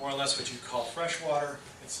more or less what you call fresh water.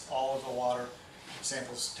 It's all of the water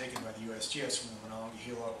samples taken by the USGS from the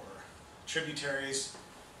Monongahela or tributaries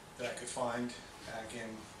that I could find back in,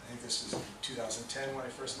 I think this was 2010 when I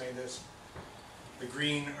first made this. The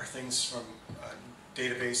green are things from a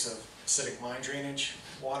database of acidic mine drainage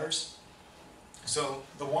waters. So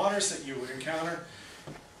the waters that you would encounter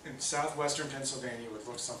in southwestern Pennsylvania would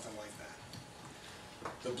look something like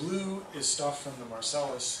that. The blue is stuff from the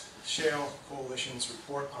Marcellus Shale Coalition's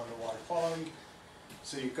report on the water quality.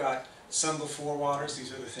 So you've got some before waters.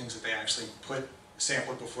 These are the things that they actually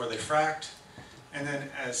sampled before they fracked. And then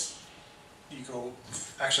as you go,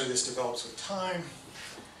 actually this develops with time,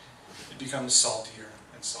 it becomes saltier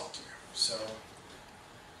and saltier. So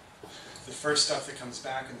the first stuff that comes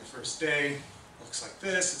back in the first day looks like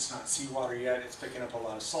this. It's not seawater yet, it's picking up a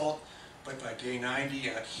lot of salt, but by day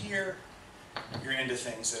 90 out here, you're into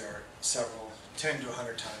things that are 10 to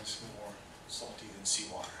 100 times more salty than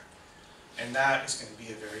seawater. And that is going to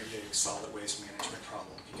be a very big solid waste management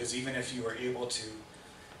problem, because even if you are able to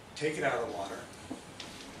take it out of the water,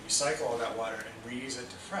 recycle all that water and reuse it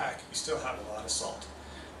to frack, you still have a lot of salt.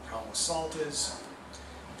 The problem with salt is,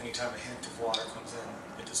 anytime a hint of water comes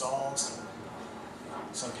in, it dissolves.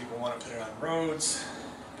 Some people want to put it on roads,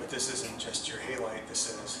 but this isn't just your halite, this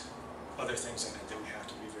is other things in it that we have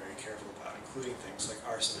to be very careful about, including things like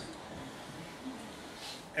arsenic.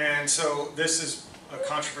 And so this is a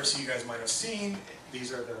controversy you guys might have seen.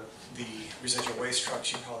 These are the residual waste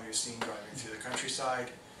trucks you probably have seen driving through the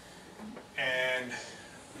countryside. And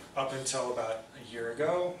up until about a year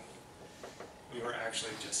ago, we were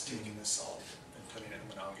actually just taking the salt and putting it in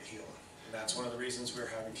Monongahela. And that's one of the reasons we're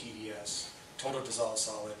having TDS, total dissolved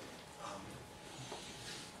solid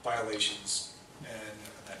violations, and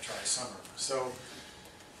that dry summer. So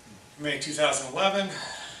May 2011,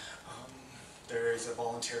 there is a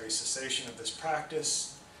voluntary cessation of this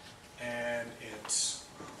practice, and it's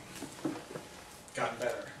gotten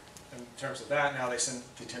better. In terms of that, now they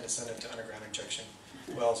tend to send it to underground injection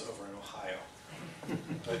wells over in Ohio.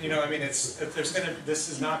 But I mean, this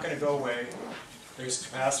is not going to go away. There's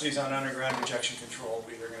capacities on underground injection control.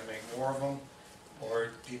 We're either going to make more of them,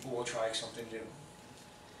 or people will try something new.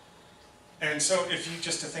 And so,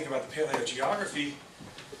 just to think about the paleogeography,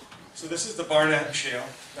 so this is the Barnett Shale.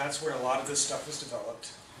 That's where a lot of this stuff was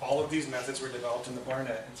developed. All of these methods were developed in the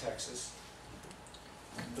Barnett in Texas.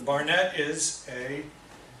 The Barnett is a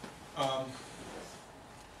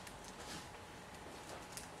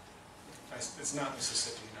it's not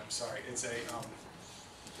Mississippian, I'm sorry. It's a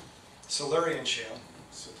Silurian shale,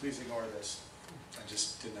 so please ignore this. I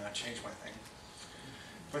just did not change my thing.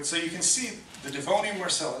 But so you can see the Devonian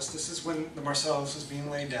Marcellus, this is when the Marcellus was being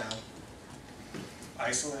laid down,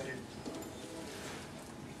 isolated.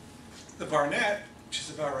 The Barnett, which is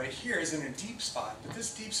about right here, is in a deep spot, but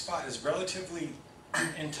this deep spot is relatively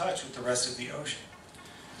in touch with the rest of the ocean.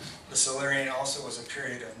 The Silurian also was a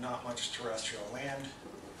period of not much terrestrial land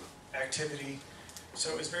activity, so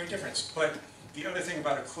it was very different. But the other thing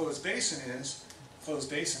about a closed basin is, closed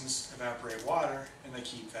basins evaporate water and they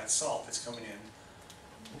keep that salt that's coming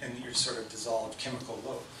in your sort of dissolved chemical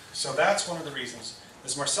load. So that's one of the reasons.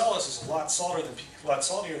 This Marcellus is a lot saltier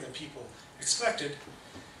than people expected.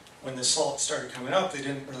 When the salt started coming up, they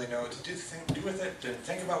didn't really know what to do with it, didn't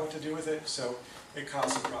think about what to do with it, so it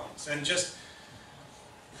caused some problems. And just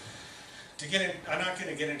to get in, I'm not going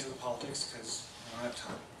to get into the politics because I don't have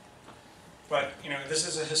time. But, this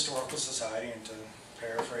is a historical society, and to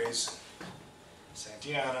paraphrase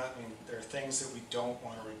Santayana, I mean, there are things that we don't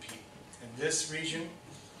want to repeat. In this region,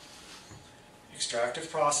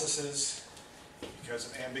 extractive processes, because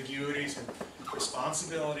of ambiguities and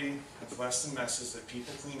responsibility, have less than messes that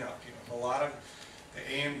people clean up. A lot of the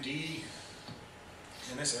AMD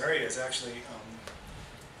in this area has actually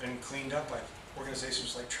been cleaned up by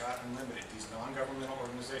organizations like Trout Unlimited, these non-governmental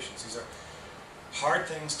organizations. These are hard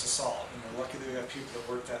things to solve, and we're lucky that we have people that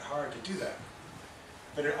work that hard to do that.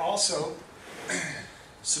 But it also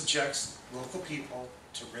subjects local people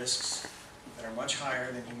to risks that are much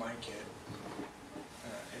higher than you might get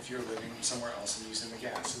if you're living somewhere else and using the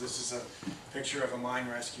gas. So this is a picture of a mine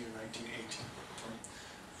rescue in 1918.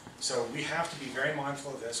 So we have to be very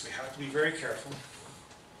mindful of this. We have to be very careful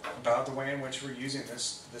about the way in which we're using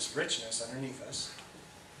this richness underneath us.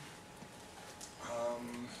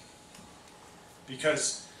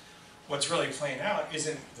 Because what's really playing out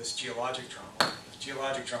isn't this geologic drama. The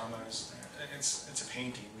geologic drama is, it's a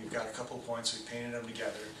painting. We've got a couple of points, we painted them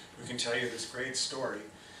together. We can tell you this great story.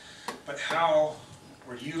 But how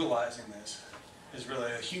we're utilizing this is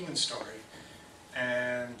really a human story.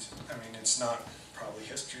 And, I mean, it's not probably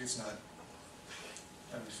history. It's not,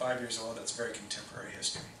 5 years old. That's very contemporary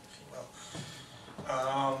history, if you will.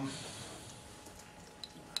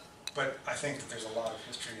 But I think that there's a lot of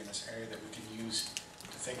history in this area that we can use to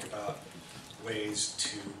think about ways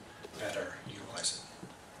to better utilize it.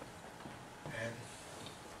 And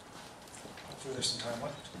hopefully there's some time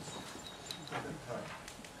left.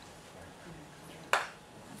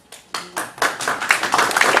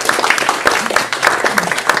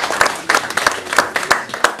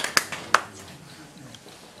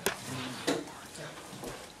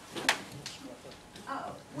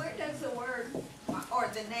 Where does the word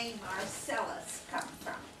or the name Marcellus come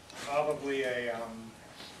from? Probably a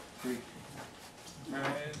Greek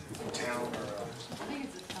town or I think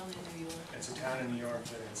it's a town in New York. it's a town in New York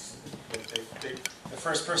that is, the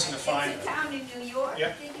first person to find. It's a town in New York,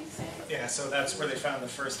 Yeah. did you say? Yeah, so that's where they found the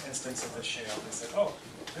first instance of the shale. They said, oh,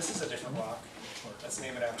 this is a different rock. Let's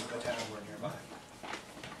name it after the town we're nearby.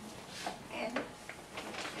 And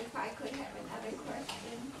if I could have another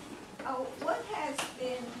question, what has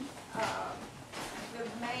been the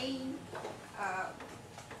main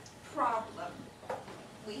problem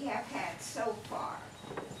we have had so far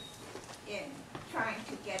in trying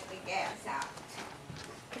to get the gas out?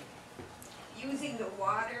 Using the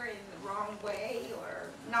water in the wrong way,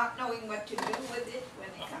 or not knowing what to do with it when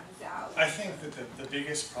it comes out? I think that the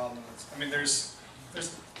biggest problem is, I mean, there's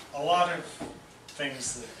a lot of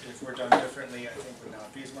things that if we're done differently, I think would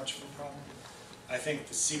not be as much of a problem. I think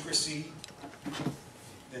the secrecy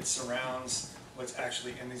that surrounds what's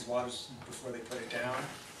actually in these waters before they put it down,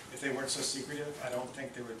 if they weren't so secretive, I don't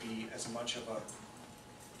think there would be as much of a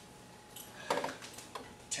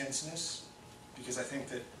tenseness, because I think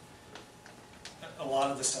that a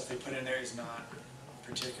lot of the stuff they put in there is not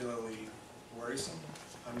particularly worrisome.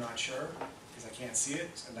 I'm not sure, because I can't see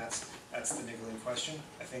it, and that's the niggling question.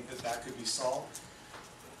 I think that could be solved.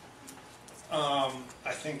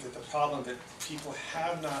 I think that the problem that people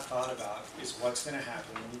have not thought about is what's going to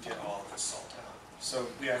happen when you get all of this salt out. So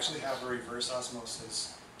we actually have a reverse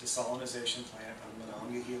osmosis desalinization plant on the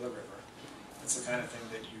Monongahela River. It's the kind of thing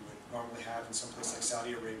that you would normally have in some place like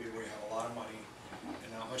Saudi Arabia, where you have a lot of money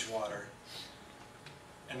and not much water.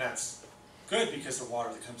 And that's good, because the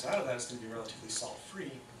water that comes out of that is going to be relatively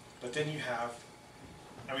salt-free. But then you have,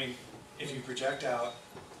 I mean, if you project out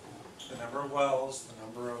the number of wells,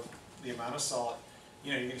 the amount of salt,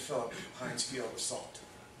 you know, you're going to fill up Heinz Field with salt.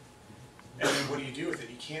 And then what do you do with it?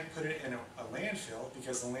 You can't put it in a landfill,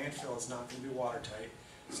 because the landfill is not going to be watertight,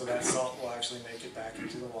 so that salt will actually make it back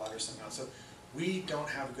into the water somehow. So we don't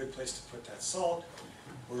have a good place to put that salt.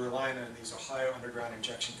 We're relying on these Ohio underground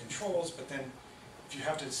injection controls, but then if you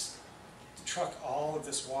have to truck all of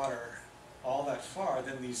this water all that far,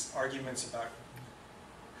 then these arguments about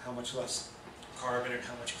how much less carbon and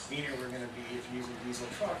how much cleaner we're going to be if you're using diesel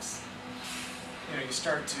trucks, you know, you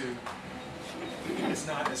start to, it's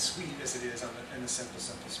not as sweet as it is in the simple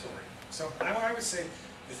story. So I would say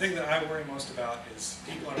the thing that I worry most about is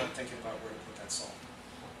people are not thinking about where to put that salt.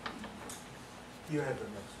 You have the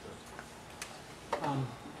next question.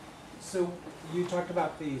 So you talked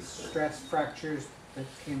about the stress fractures that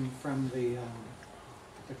came from the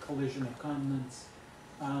collision of continents.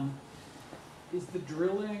 Is the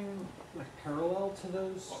drilling like parallel to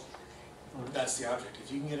those? That's the object.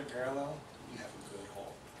 If you can get it parallel, you have a good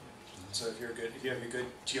hole. So if you have a good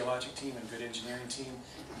geologic team and good engineering team,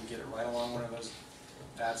 you get it right along one of those.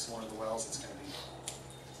 That's one of the wells that's going to be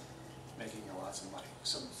making you lots of money.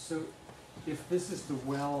 So if this is the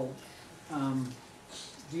well,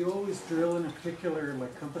 do you always drill in a particular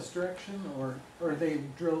like compass direction, or are they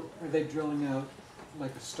drilling out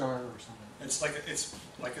like a star or something? It's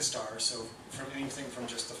like a star. So from anything from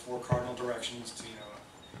just the 4 cardinal directions to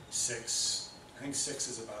 6. I think 6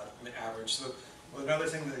 is about the average. So another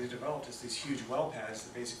thing that they developed is these huge well pads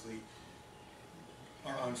that basically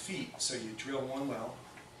are on feet. So you drill one well,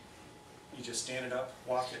 you just stand it up,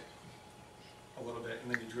 walk it a little bit,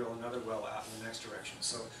 and then you drill another well out in the next direction.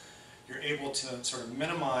 So you're able to sort of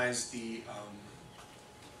minimize the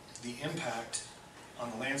impact on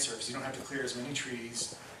the land surface. You don't have to clear as many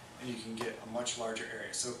trees, and you can get a much larger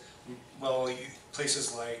area. So,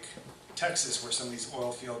 places like Texas, where some of these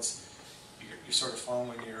oil fields, you're sort of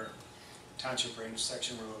following your township range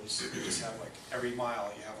section roads. You just have like every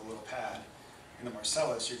mile you have a little pad. In the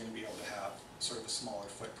Marcellus, you're going to be able to have sort of a smaller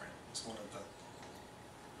footprint. It's one of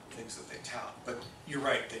the things that they tout. But you're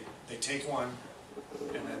right, they take one,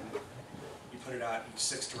 and then you put it out in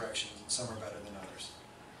 6 directions, and some are better than others.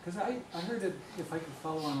 Because I heard it, if I could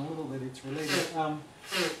follow on a little bit, it's related.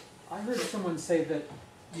 I heard someone say that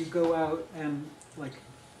you go out and like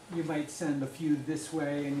you might send a few this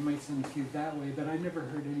way and you might send a few that way, but I never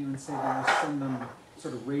heard anyone say that you send them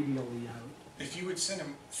sort of radially out. If you would send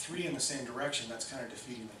them 3 in the same direction, that's kind of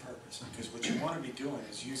defeating the purpose, because what you want to be doing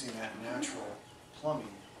is using that natural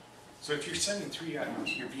plumbing. So if you're sending 3 out,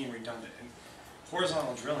 you're being redundant. And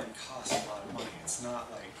horizontal drilling costs a lot of money. It's not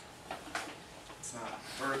it's not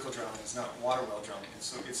vertical drowning, it's not water well drowning. And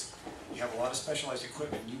so you have a lot of specialized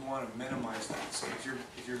equipment, you want to minimize that. So if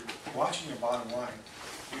you're watching your bottom line,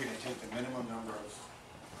 you're going to take the minimum number of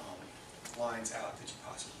lines out that you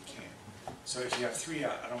possibly can. So if you have 3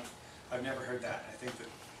 out, I've never heard that. I think that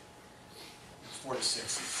 4 to 6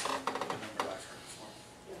 is the number I've heard before.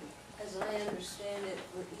 As I understand it,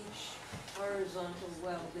 for each horizontal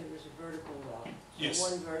well, there is a vertical well. Yes.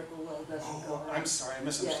 One vertical well doesn't go out. I'm sorry, I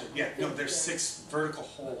misunderstood. Yeah. Yeah, no, there's 6 vertical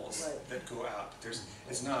holes Right. that go out.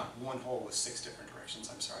 It's not one hole with 6 different directions.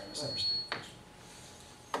 I'm sorry, I misunderstood your question.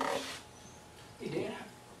 Hey Dan,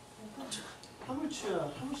 how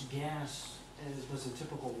much gas does a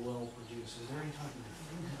typical well produce? Is there any type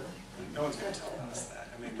of? No one's going to tell us that.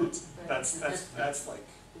 I mean, that's like,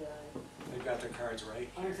 Yeah. they've got their cards right.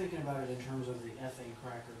 I'm thinking about it in terms of the ethane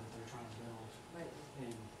cracker that they're trying to build Right.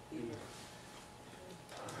 in Beaver.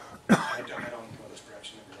 I don't know those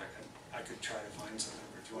production numbers. I could try to find some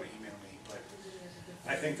number if you want to email me, but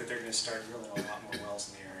I think that they're going to start drilling a lot more wells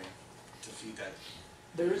in the area to feed that.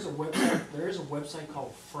 There is a website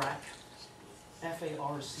called FRAC,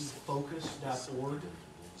 F-A-R-C focus.org,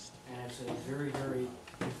 and it's a very, very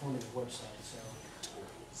informative website. So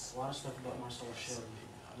a lot of stuff about Marcellus Shale.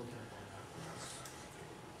 Look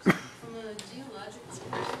at it. From a geological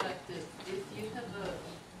perspective, if you have a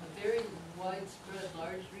very widespread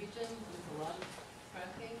large region with a lot of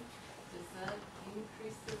fracking, does that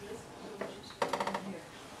increase the risk of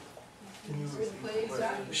earthquakes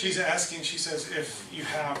or? She's asking, she says, if you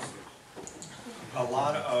have a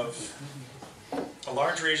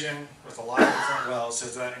large region with a lot of different wells,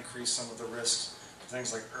 does that increase some of the risks of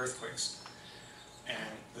things like earthquakes? And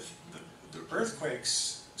the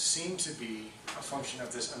earthquakes seem to be a function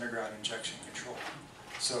of this underground injection control.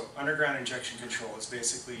 So underground injection control is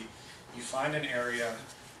basically you find an area,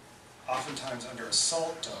 oftentimes under a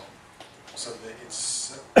salt dome, so that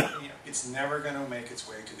it's never going to make its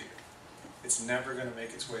way to the earth. It's never going to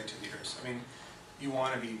make its way to the earth. I mean, you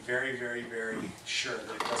want to be very, very, very sure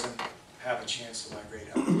that it doesn't have a chance to migrate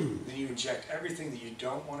up. Then you inject everything that you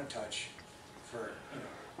don't want to touch for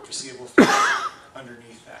foreseeable future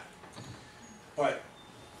underneath that. But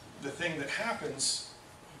the thing that happens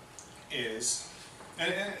is,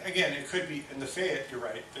 and again, it could be in the Fayette. You're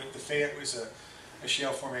right. The Fayette was a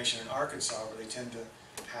shale formation in Arkansas where they tend to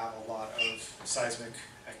have a lot of seismic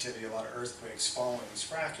activity, a lot of earthquakes following this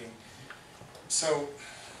fracking. So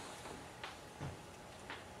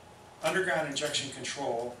underground injection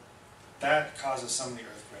control, that causes some of the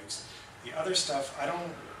earthquakes. The other stuff, I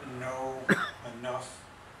don't know enough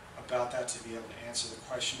about that to be able to answer the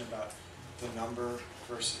question about the number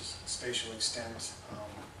versus spatial extent.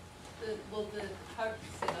 The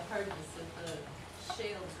hardness of the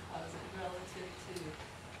shale deposit relative to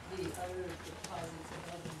the other deposits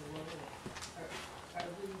above and below it.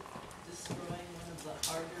 Are we destroying one of the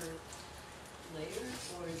harder layers,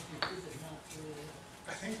 or is it not really?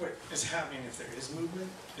 I think what is happening, if there is movement,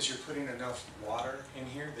 is you're putting enough water in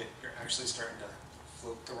here that you're actually starting to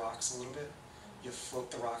float the rocks a little bit. You float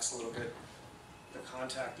the rocks a little bit. The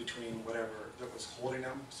contact between whatever that was holding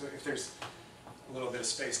them. So if there's a little bit of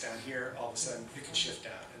space down here, all of a sudden it can shift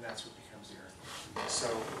down, and that's what becomes the earth. So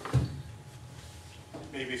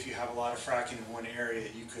maybe if you have a lot of fracking in one area,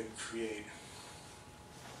 you could create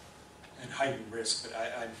a heightened risk.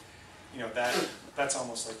 But that's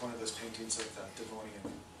almost like one of those paintings of the Devonian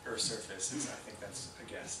Earth surface. I think that's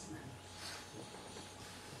a guess.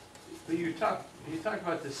 But you talk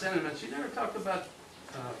about the sediments. You never talked about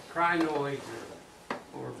crinoids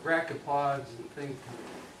or brachiopods and things.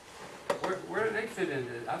 Where do they fit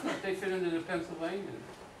into it? I thought they fit into the Pennsylvania.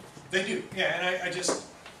 They do, yeah. And I just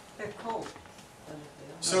They're cold.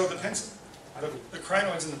 so the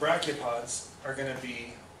crinoids and the brachiopods are going to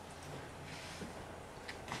be.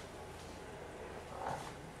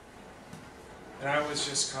 And I was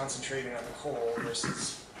just concentrating on the coal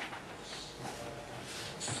versus.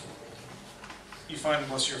 You find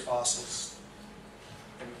most of your fossils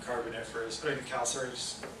in carboniferous, or in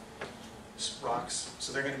calcareous rocks,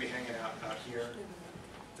 so they're going to be hanging out here.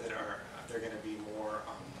 They're going to be more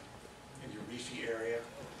in your reefy area,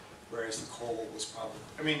 whereas the coal was probably.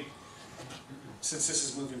 I mean, since this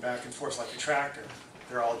is moving back and forth like a tractor,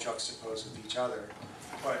 they're all juxtaposed with each other.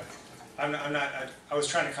 But I'm not. I was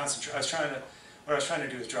trying to concentrate. What I was trying to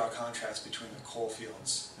do is draw a contrast between the coal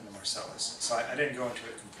fields and the Marcellus. So I didn't go into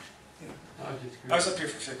it. I was up here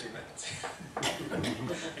for 50 minutes.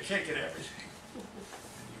 I can't get everything.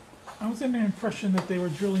 I was under the impression that they were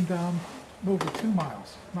drilling down over 2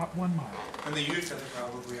 miles, not 1 mile. And the Utica, they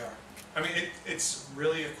probably are. I mean, it's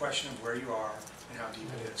really a question of where you are and how deep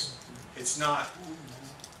it is. It's not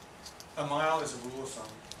A mile is a rule of thumb,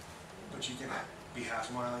 but you can be half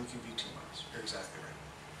a mile, you can be 2 miles. You're exactly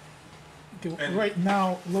right. Okay, And- right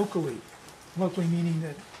now, locally meaning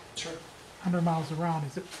that Sure. 100 miles around,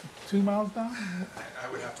 is it 2 miles down? I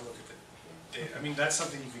would have to look at the data. I mean, that's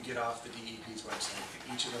something you could get off the DEP's website.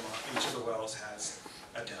 Each of the wells has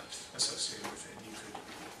a depth associated with it, and you could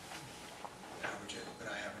average it, but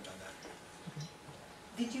I haven't done that.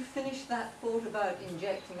 Did you finish that thought about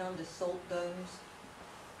injecting under salt domes?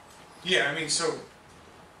 Yeah, I mean, so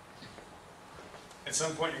at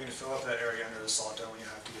some point you're going to fill up that area under the salt dome, and you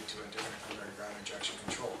have to get to a different underground injection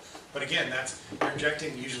control. But again, you're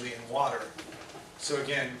injecting usually in water. So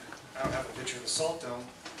again, I don't have a picture of the salt dome,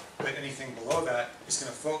 but anything below that is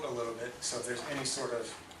going to float a little bit. So if there's any sort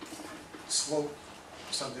of slope,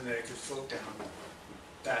 something that it could float down,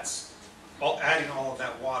 that's adding all of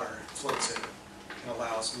that water floats it and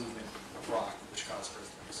allows movement of rock, which causes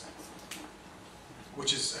earthquakes.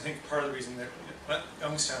 Which is, I think, part of the reason that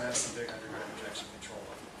Youngstown has some big underground injection control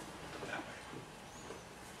that way.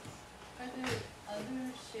 Are there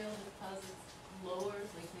other shale deposits lower,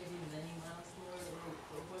 like maybe many miles lower,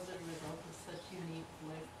 or was it a result of such unique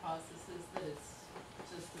life processes that it's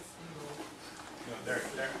just a single? No,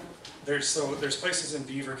 there's places in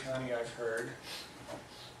Beaver County I've heard.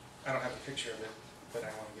 I don't have a picture of it, but I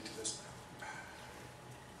want to get to this now.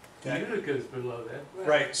 Utica's below that.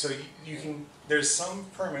 Right, so you can, there's some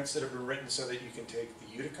permits that have been written so that you can take the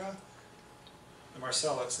Utica, the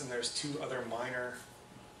Marcellus, and there's 2 other minor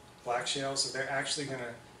black shales, so they're actually going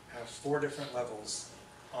to have 4 different levels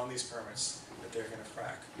on these permits that they're going to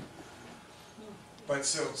frack. But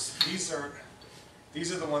so these are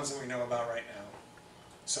the ones that we know about right now.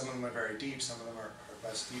 Some of them are very deep, some of them are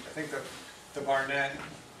less deep. I think the Barnett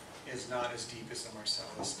is not as deep as the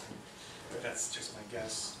Marcellus, but that's just my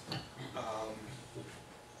guess.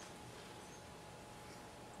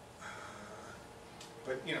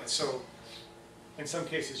 But you know, so in some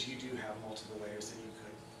cases you do have multiple layers that you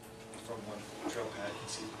could, from one drill pad,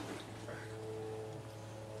 conceivably frack.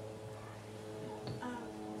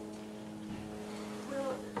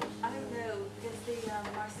 Well, I don't know, does the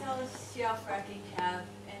Marcellus shale fracking have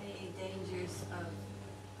any dangers of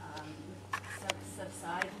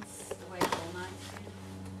subsidence the way coal mines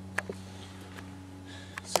do?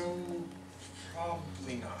 So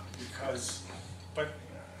probably not, because, but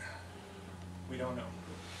we don't know.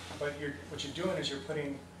 But what you're doing is you're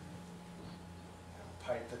putting a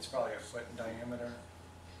pipe that's probably a foot in diameter,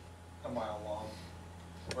 a mile long,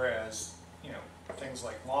 whereas, you know, things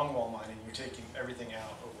like longwall mining, you're taking everything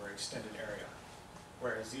out over an extended area,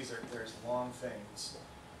 whereas there's long things,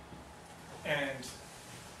 and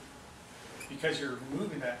because you're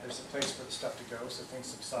moving that, there's a place for the stuff to go, so things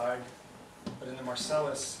subside. But in the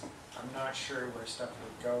Marcellus, I'm not sure where stuff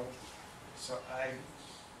would go, so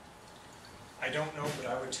I don't know,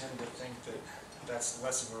 but I would tend to think that that's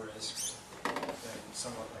less of a risk than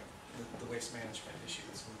somewhat like the waste management issue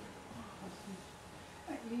that's moving.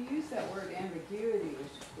 You use that word ambiguity,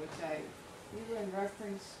 which you were in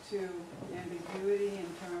reference to ambiguity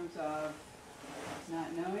in terms of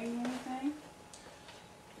not knowing anything?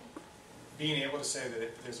 Being able to say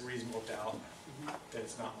that there's a reasonable doubt that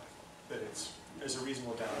it's not my fault, there's a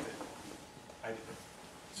reasonable doubt that I did it.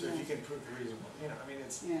 So if you can prove the reasonable, you know, I mean,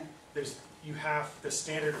 you have the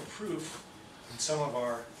standard of proof in some of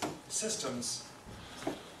our systems,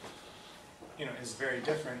 you know, is very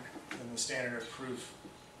different than the standard of proof.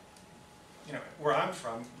 You know, where I'm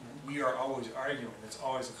from, we are always arguing. It's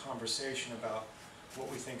always a conversation about what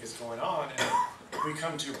we think is going on, and we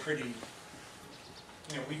come to a pretty,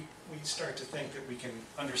 you know, we start to think that we can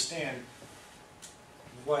understand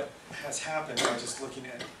what has happened by just looking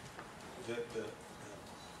at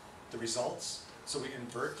the results. So we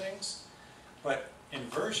invert things, but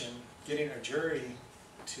inversion, getting a jury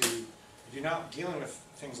to, if you're not dealing with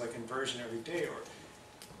things like inversion every day, or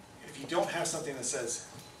if you don't have something that says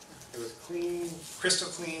it was clean, crystal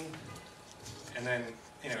clean, and then,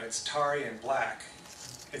 you know, it's tarry and black,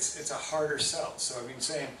 it's a harder sell. So I mean,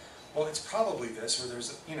 saying, well, it's probably this, or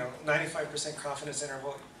there's, you know, 95% confidence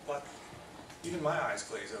interval, but even my eyes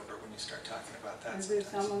glaze over when you start talking about that. Is there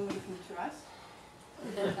someone we can trust?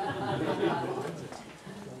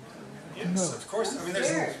 Yes, of course. I mean, there's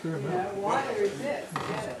scared, you know, water is this,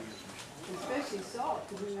 get it. Especially salt,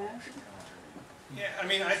 could you imagine? Yeah, I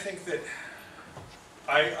mean, I think that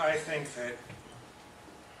I think that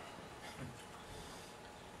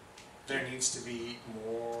there needs to be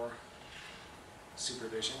more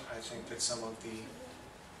supervision. I think that some of the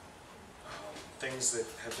things that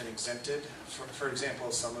have been exempted, for example,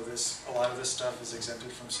 a lot of this stuff is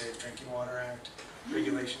exempted from Safe Drinking Water Act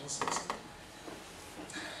regulations.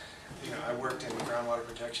 you know, I worked in groundwater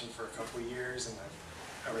protection for a couple of years, and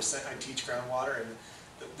I teach groundwater, and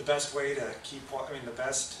the best way to keep, the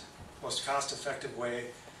best, most cost-effective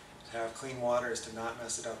way to have clean water is to not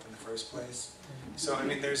mess it up in the first place. So, I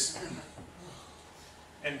mean,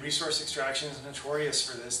 and resource extraction is notorious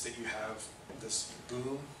for this, that you have this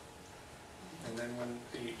boom, and then when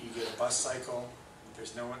you get a bust cycle,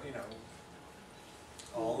 there's no one, you know,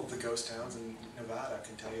 all of the ghost towns in Nevada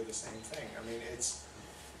can tell you the same thing. I mean,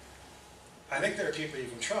 I think there are people you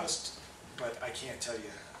can trust, but I can't tell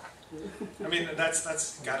you. I mean,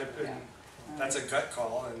 that's gotta be, that's a gut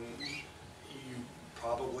call, and you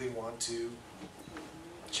probably want to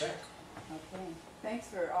check. Okay, thanks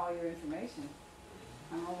for all your information.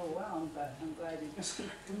 I'm overwhelmed, but I'm glad you just.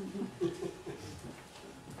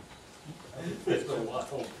 It's a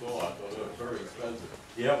lot of thought, very expensive.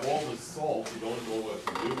 You have all the salt, you don't know what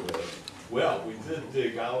to do with it. Well, we did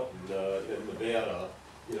dig out in Nevada,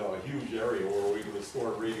 you know, a huge area where we're going to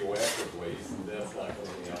store radioactive waste, and that's not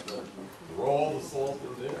going to happen. Throw all the salt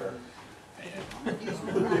in there.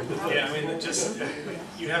 Yeah, I mean,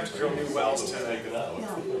 you have to drill new wells to take it out.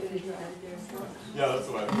 Yeah, that's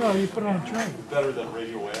what I mean. No, you put it on a train. Better than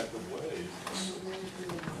radioactive waste.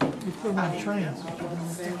 You put it on trains.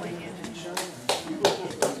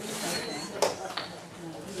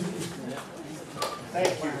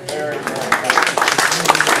 Thank you very much.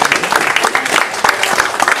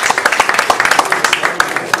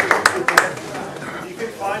 You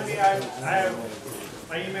can find me. I have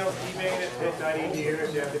my email is ebain@pitt.edu.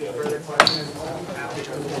 If you have any further questions, I'm happy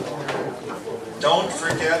to. Don't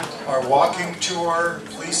forget our walking tour.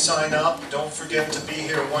 Please sign up. Don't forget to be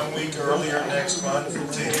here 1 week earlier next month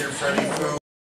to hear Freddie Fu.